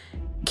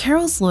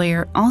 Caril's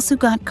lawyer also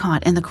got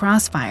caught in the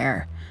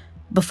crossfire.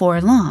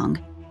 Before long,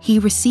 he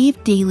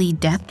received daily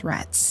death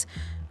threats.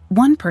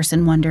 One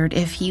person wondered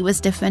if he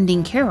was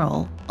defending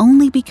Caril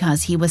only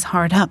because he was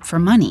hard up for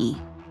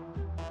money.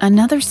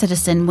 Another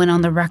citizen went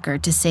on the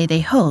record to say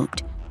they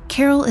hoped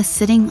Caril is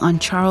sitting on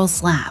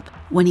Charles' lap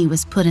when he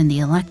was put in the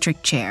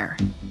electric chair.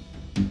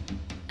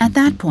 At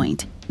that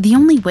point, the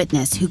only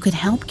witness who could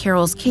help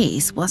Caril's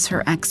case was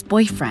her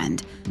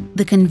ex-boyfriend,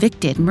 the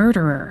convicted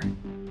murderer.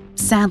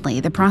 Sadly,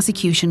 the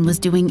prosecution was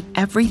doing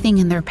everything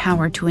in their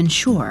power to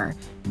ensure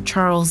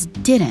Charles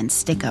didn't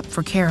stick up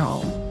for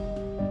Caril.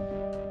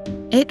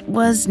 It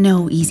was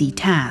no easy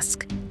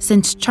task,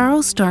 since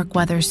Charles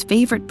Starkweather's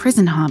favorite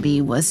prison hobby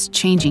was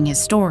changing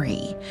his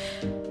story.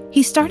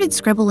 He started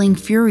scribbling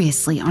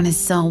furiously on his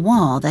cell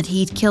wall that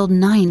he'd killed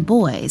 9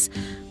 boys,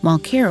 while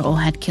Caril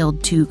had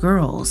killed 2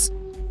 girls.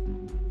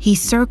 He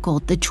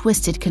circled the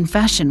twisted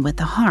confession with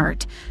the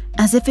heart,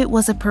 as if it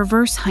was a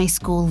perverse high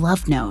school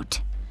love note.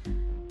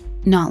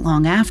 Not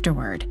long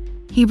afterward,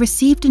 he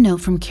received a note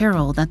from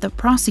Caril that the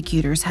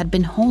prosecutors had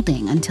been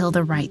holding until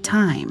the right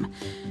time.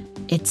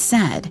 It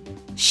said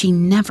she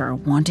never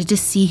wanted to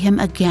see him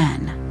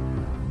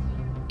again.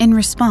 In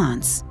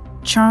response,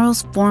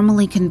 Charles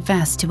formally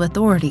confessed to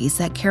authorities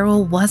that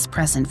Caril was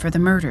present for the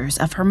murders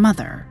of her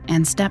mother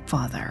and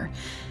stepfather,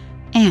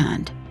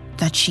 and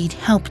that she'd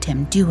helped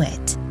him do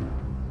it.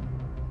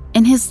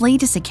 In his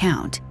latest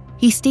account,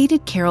 he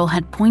stated Caril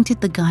had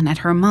pointed the gun at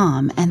her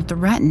mom and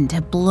threatened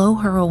to blow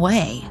her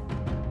away.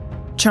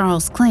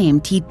 Charles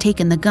claimed he'd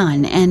taken the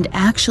gun and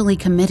actually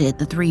committed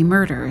the 3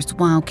 murders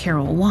while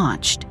Caril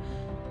watched.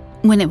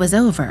 When it was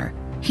over,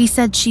 he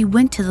said she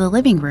went to the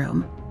living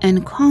room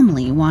and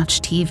calmly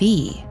watched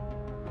TV.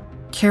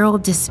 Caril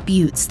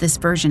disputes this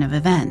version of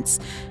events,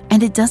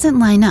 and it doesn't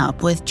line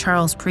up with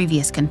Charles'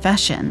 previous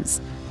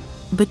confessions.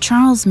 But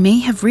Charles may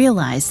have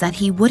realized that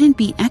he wouldn't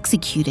be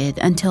executed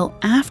until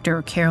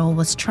after Caril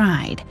was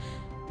tried.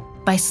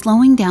 By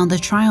slowing down the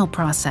trial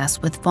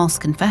process with false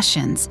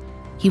confessions,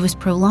 he was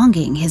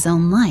prolonging his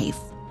own life.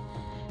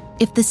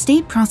 If the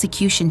state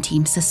prosecution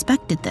team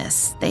suspected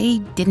this, they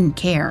didn't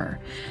care.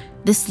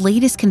 This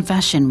latest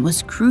confession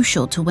was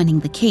crucial to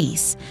winning the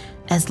case,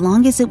 as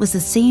long as it was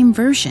the same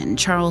version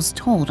Charles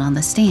told on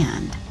the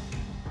stand.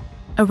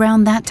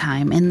 Around that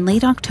time, in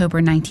late October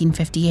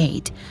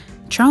 1958,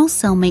 Charles'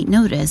 cellmate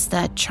noticed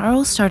that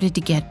Charles started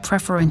to get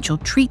preferential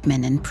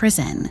treatment in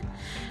prison.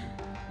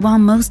 While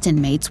most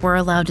inmates were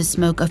allowed to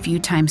smoke a few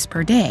times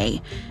per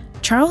day,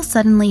 Charles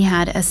suddenly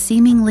had a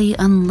seemingly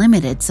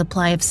unlimited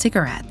supply of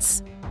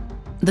cigarettes.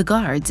 The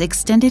guards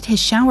extended his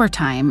shower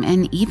time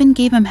and even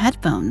gave him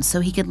headphones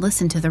so he could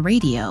listen to the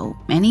radio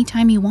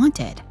anytime he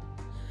wanted.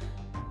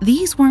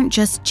 These weren't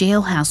just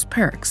jailhouse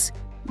perks.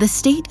 The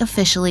state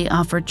officially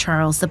offered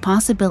Charles the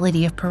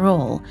possibility of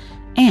parole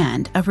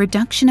and a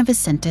reduction of his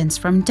sentence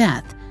from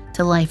death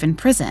to life in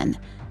prison,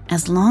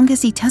 as long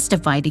as he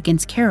testified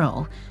against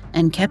Caril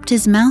and kept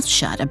his mouth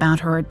shut about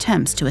her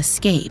attempts to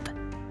escape.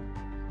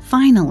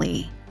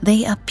 Finally,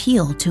 they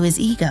appealed to his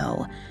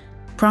ego.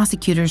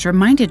 Prosecutors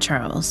reminded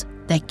Charles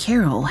that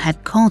Caril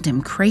had called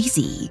him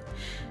crazy.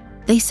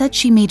 They said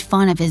she made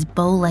fun of his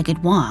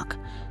bow-legged walk.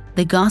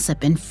 The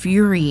gossip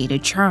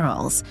infuriated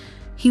Charles.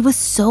 He was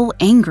so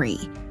angry,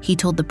 he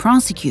told the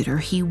prosecutor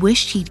he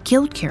wished he'd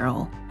killed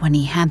Caril when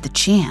he had the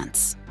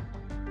chance.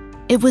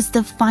 It was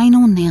the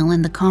final nail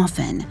in the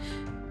coffin.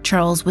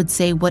 Charles would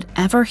say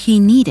whatever he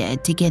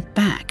needed to get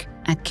back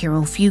at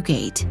Caril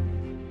Fugate.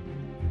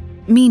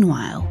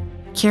 Meanwhile,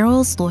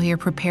 Caril's lawyer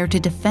prepared to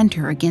defend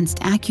her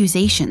against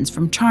accusations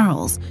from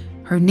Charles,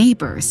 her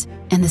neighbors,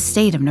 and the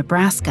state of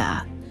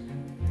Nebraska.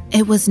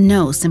 It was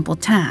no simple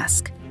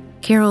task.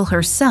 Caril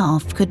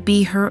herself could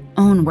be her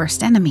own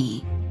worst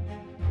enemy.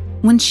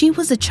 When she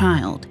was a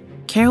child,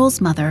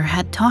 Caril's mother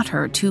had taught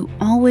her to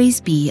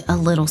always be a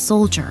little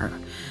soldier.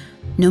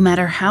 No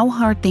matter how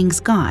hard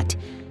things got,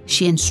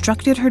 she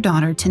instructed her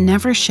daughter to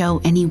never show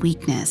any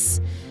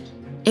weakness.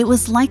 It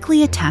was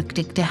likely a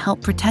tactic to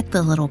help protect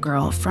the little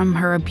girl from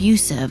her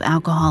abusive,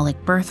 alcoholic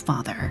birth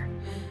father.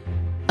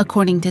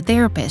 According to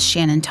therapist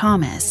Shannon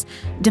Thomas,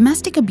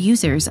 domestic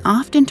abusers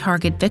often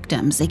target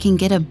victims they can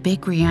get a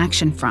big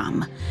reaction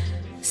from.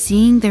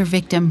 Seeing their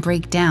victim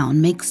break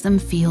down makes them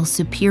feel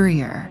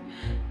superior.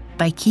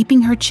 By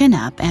keeping her chin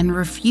up and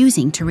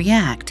refusing to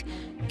react,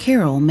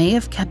 Caril may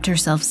have kept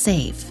herself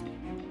safe.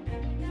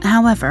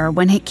 However,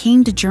 when it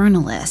came to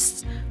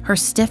journalists, her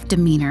stiff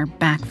demeanor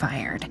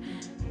backfired.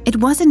 It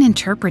wasn't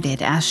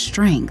interpreted as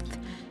strength.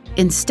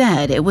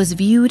 Instead, it was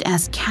viewed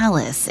as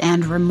callous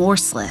and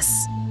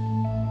remorseless.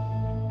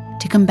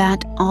 To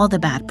combat all the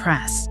bad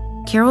press,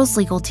 Caril's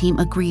legal team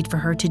agreed for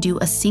her to do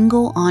a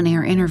single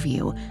on-air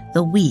interview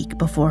the week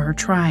before her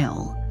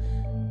trial.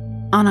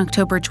 On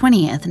October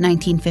 20th,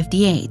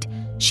 1958,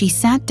 she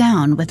sat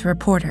down with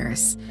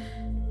reporters.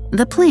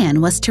 The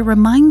plan was to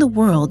remind the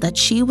world that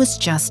she was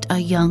just a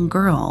young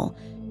girl,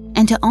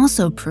 and to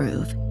also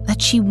prove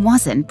that she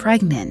wasn't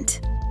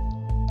pregnant.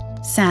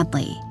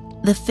 Sadly,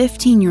 the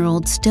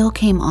 15-year-old still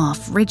came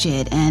off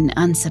rigid and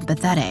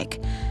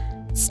unsympathetic.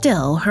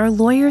 Still, her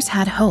lawyers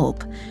had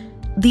hope.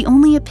 The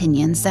only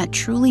opinions that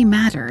truly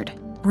mattered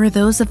were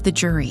those of the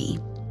jury.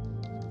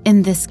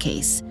 In this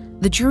case,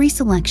 the jury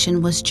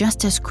selection was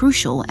just as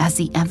crucial as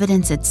the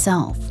evidence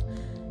itself.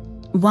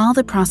 While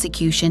the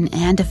prosecution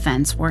and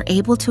defense were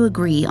able to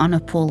agree on a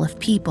pool of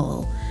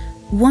people,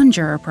 one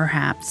juror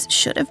perhaps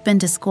should have been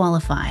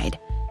disqualified.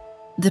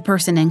 The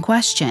person in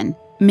question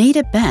made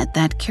a bet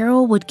that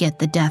Caril would get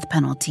the death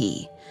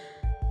penalty.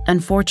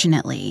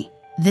 Unfortunately,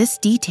 This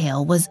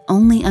detail was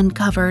only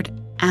uncovered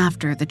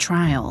after the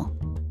trial.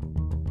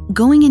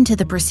 Going into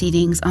the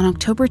proceedings on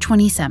October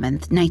 27,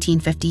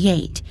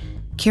 1958,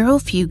 Caril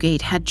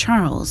Fugate had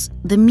Charles,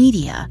 the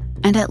media,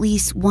 and at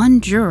least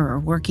one juror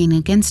working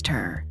against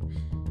her.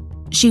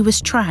 She was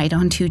tried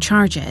on 2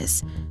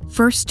 charges: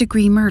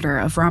 first-degree murder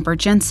of Robert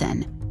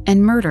Jensen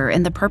and murder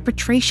in the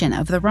perpetration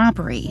of the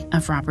robbery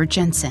of Robert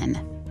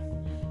Jensen.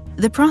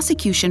 The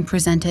prosecution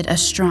presented a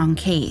strong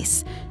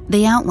case.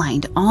 They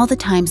outlined all the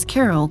times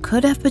Caril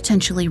could have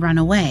potentially run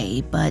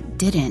away, but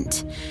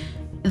didn't.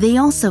 They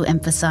also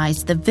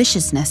emphasized the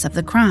viciousness of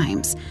the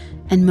crimes,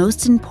 and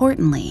most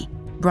importantly,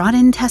 brought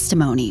in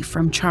testimony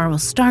from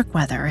Charles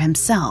Starkweather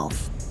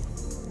himself.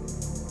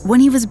 When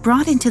he was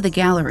brought into the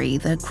gallery,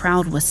 the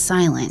crowd was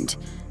silent.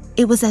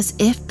 It was as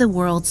if the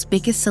world's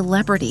biggest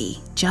celebrity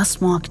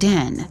just walked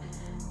in.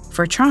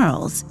 For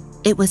Charles,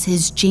 it was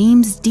his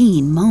James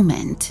Dean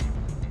moment.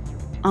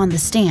 On the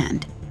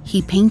stand,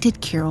 he painted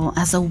Caril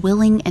as a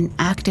willing and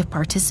active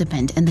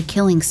participant in the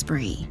killing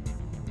spree.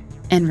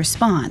 In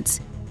response,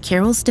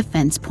 Caril's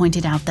defense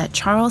pointed out that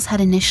Charles had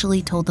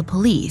initially told the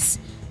police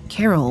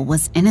Caril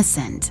was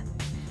innocent.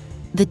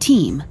 The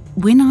team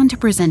went on to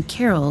present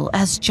Caril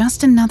as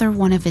just another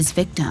one of his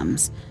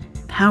victims,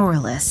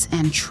 powerless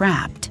and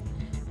trapped.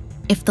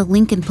 If the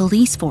Lincoln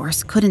police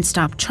force couldn't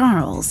stop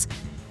Charles,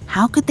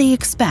 how could they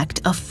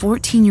expect a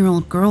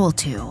 14-year-old girl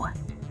to?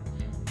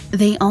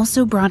 They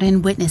also brought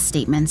in witness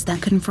statements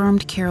that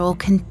confirmed Caril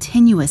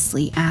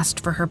continuously asked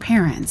for her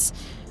parents,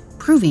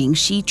 proving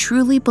she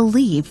truly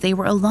believed they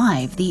were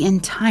alive the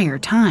entire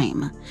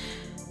time.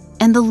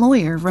 And the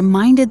lawyer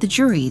reminded the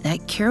jury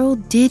that Caril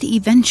did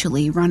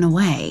eventually run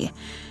away.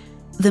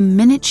 The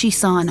minute she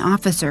saw an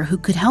officer who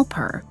could help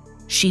her,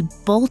 she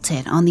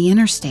bolted on the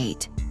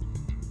interstate.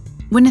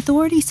 When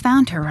authorities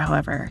found her,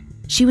 however,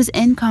 she was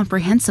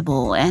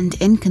incomprehensible and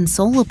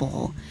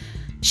inconsolable.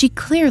 She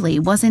clearly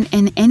wasn't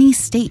in any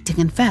state to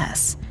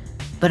confess,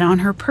 but on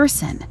her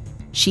person,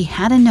 she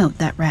had a note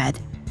that read,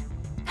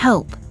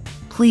 "Help,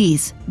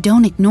 please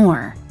don't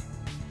ignore."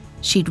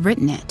 She'd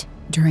written it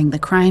during the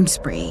crime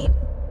spree.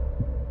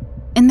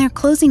 In their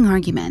closing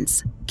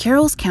arguments,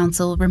 Caril's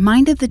counsel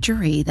reminded the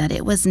jury that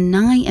it was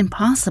nigh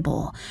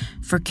impossible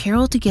for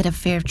Caril to get a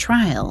fair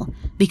trial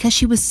because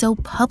she was so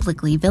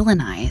publicly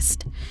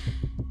villainized.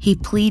 He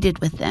pleaded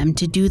with them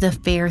to do the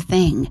fair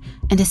thing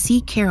and to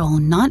see Caril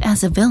not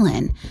as a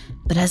villain,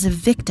 but as a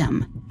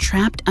victim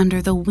trapped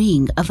under the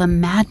wing of a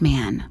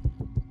madman.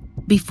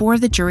 Before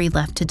the jury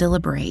left to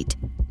deliberate,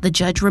 the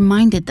judge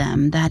reminded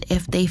them that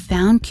if they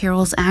found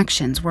Caril's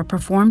actions were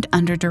performed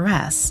under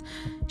duress,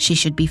 she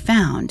should be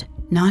found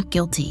not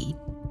guilty.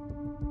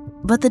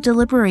 But the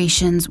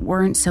deliberations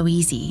weren't so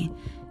easy.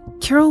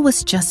 Caril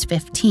was just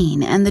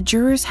 15, and the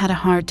jurors had a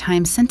hard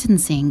time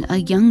sentencing a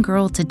young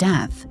girl to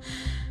death.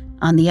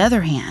 On the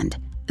other hand,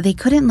 they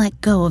couldn't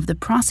let go of the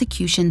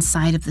prosecution's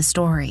side of the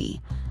story.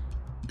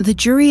 The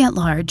jury at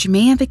large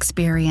may have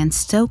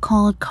experienced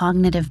so-called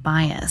cognitive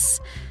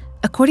bias.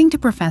 According to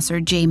Professor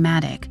J.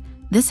 Maddock,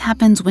 this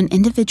happens when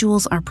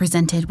individuals are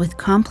presented with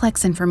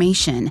complex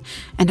information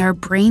and our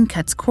brain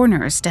cuts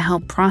corners to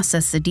help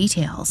process the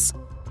details.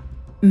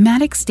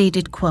 Maddox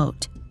stated,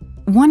 quote,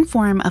 "One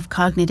form of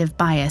cognitive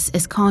bias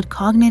is called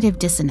cognitive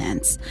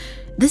dissonance.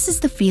 This is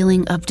the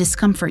feeling of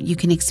discomfort you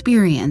can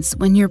experience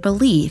when your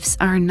beliefs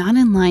are not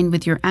in line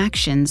with your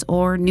actions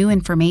or new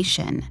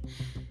information.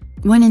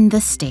 When in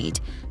this state,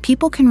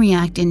 people can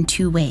react in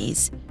 2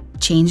 ways: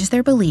 change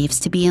their beliefs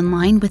to be in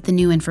line with the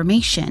new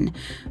information,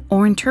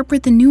 or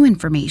interpret the new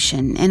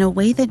information in a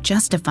way that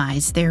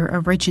justifies their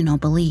original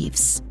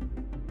beliefs."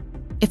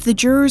 If the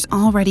jurors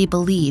already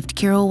believed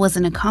Caril was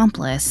an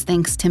accomplice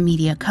thanks to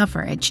media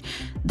coverage,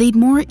 they'd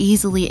more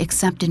easily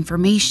accept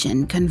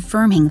information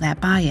confirming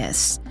that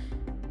bias.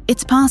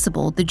 It's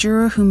possible the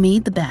juror who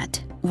made the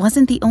bet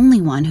wasn't the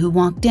only one who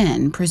walked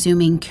in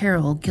presuming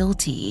Caril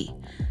guilty.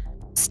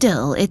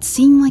 Still, it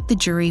seemed like the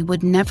jury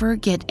would never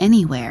get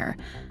anywhere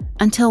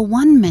until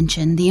one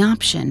mentioned the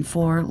option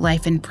for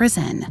life in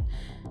prison.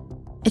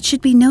 It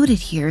should be noted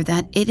here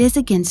that it is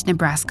against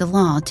Nebraska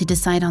law to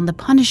decide on the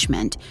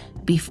punishment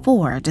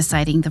before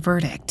deciding the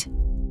verdict.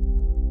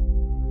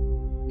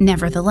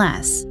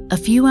 Nevertheless, a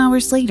few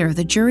hours later,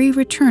 the jury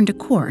returned to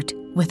court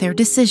with their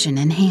decision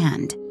in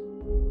hand.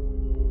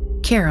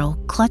 Caril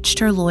clutched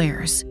her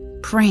lawyers,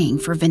 praying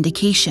for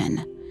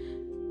vindication.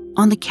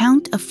 On the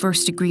count of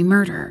first-degree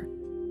murder,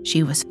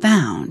 she was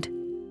found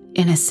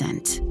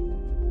innocent.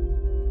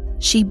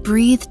 She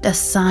breathed a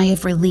sigh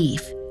of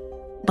relief,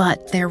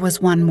 but there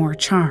was one more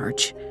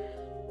charge.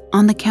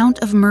 On the count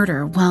of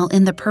murder while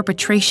in the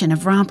perpetration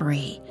of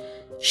robbery,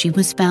 she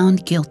was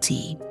found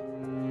guilty.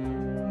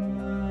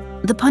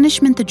 The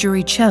punishment the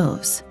jury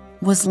chose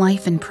was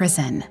life in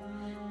prison.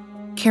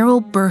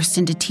 Caril burst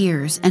into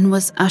tears and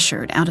was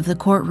ushered out of the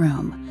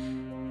courtroom.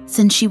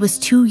 Since she was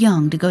too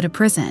young to go to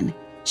prison,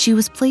 she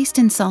was placed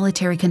in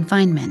solitary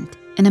confinement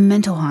in a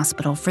mental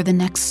hospital for the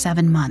next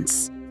 7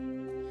 months.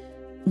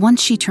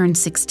 Once she turned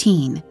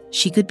 16,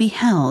 she could be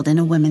held in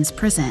a women's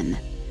prison.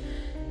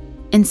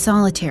 In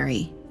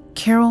solitary,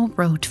 Caril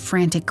wrote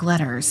frantic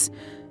letters,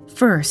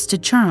 first to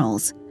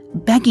Charles,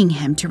 begging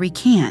him to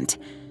recant.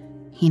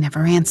 He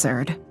never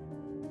answered.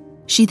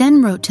 She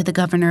then wrote to the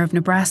governor of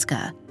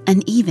Nebraska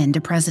and even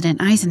to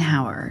President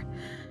Eisenhower.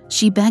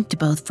 She begged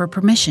both for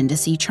permission to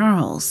see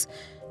Charles.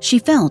 She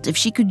felt if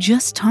she could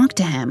just talk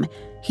to him,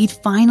 he'd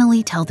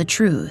finally tell the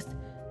truth.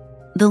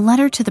 The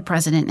letter to the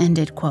president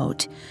ended,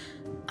 quote,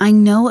 "I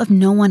know of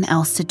no one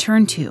else to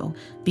turn to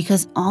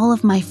because all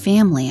of my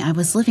family I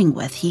was living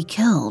with he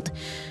killed.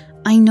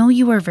 I know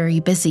you are very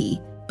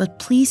busy, but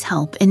please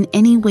help in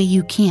any way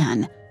you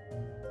can."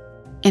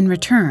 In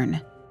return,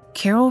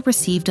 Caril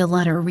received a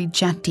letter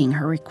rejecting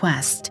her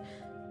request.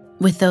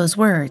 With those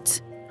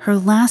words, her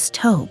last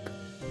hope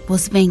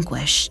was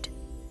vanquished.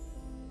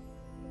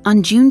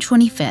 On June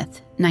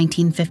 25,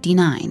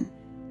 1959,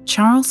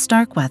 Charles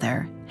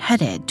Starkweather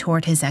headed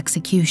toward his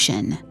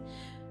execution.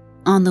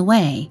 On the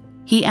way,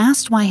 he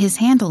asked why his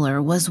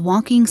handler was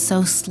walking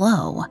so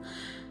slow.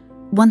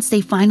 Once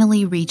they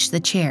finally reached the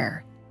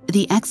chair,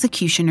 the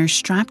executioner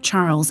strapped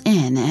Charles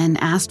in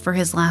and asked for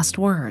his last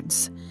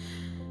words.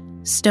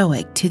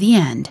 Stoic to the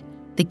end,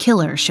 the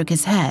killer shook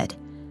his head.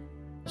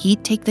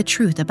 He'd take the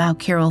truth about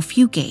Caril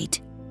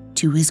Fugate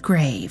to his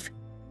grave.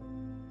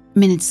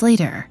 Minutes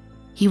later,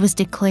 he was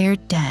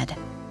declared dead.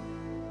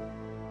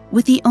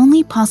 With the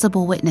only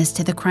possible witness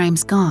to the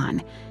crimes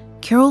gone,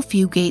 Caril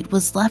Fugate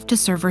was left to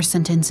serve her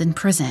sentence in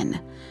prison.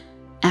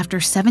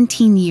 After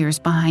 17 years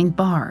behind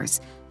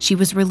bars, she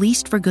was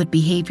released for good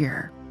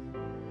behavior.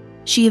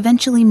 She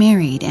eventually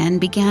married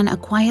and began a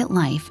quiet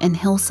life in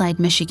Hillside,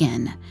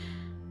 Michigan.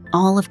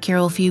 All of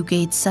Caril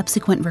Fugate's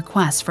subsequent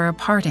requests for a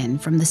pardon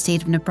from the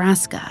state of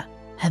Nebraska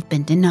have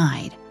been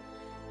denied.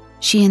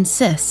 She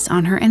insists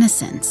on her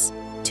innocence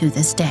to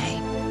this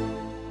day.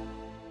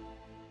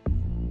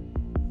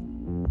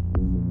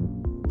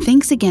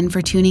 Thanks again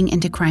for tuning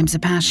into Crimes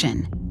of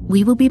Passion.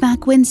 We will be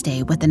back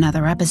Wednesday with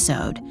another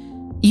episode.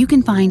 You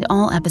can find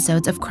all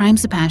episodes of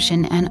Crimes of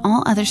Passion and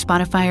all other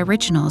Spotify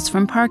originals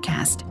from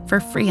Parcast for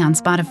free on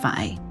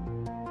Spotify.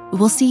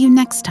 We'll see you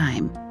next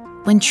time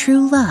when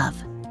true love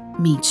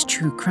meets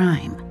true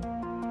crime.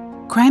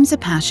 Crimes of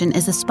Passion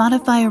is a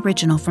Spotify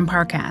original from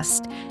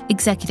Parcast.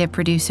 Executive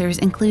producers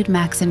include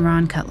Max and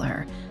Ron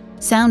Cutler.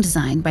 Sound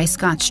design by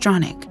Scott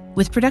Stronach,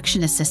 with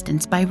production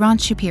assistance by Ron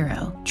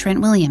Shapiro, Trent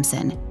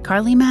Williamson,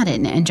 Carly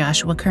Madden, and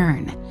Joshua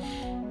Kern.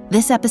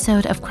 This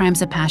episode of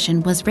Crimes of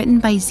Passion was written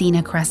by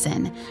Zena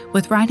Cresson,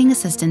 with writing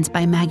assistance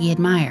by Maggie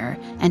Admire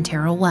and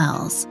Terrell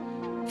Wells.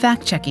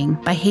 Fact-checking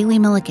by Haley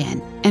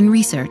Milligan, and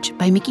research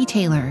by Mickey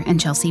Taylor and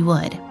Chelsea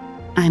Wood.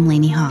 I'm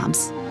Lainey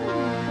Hobbs.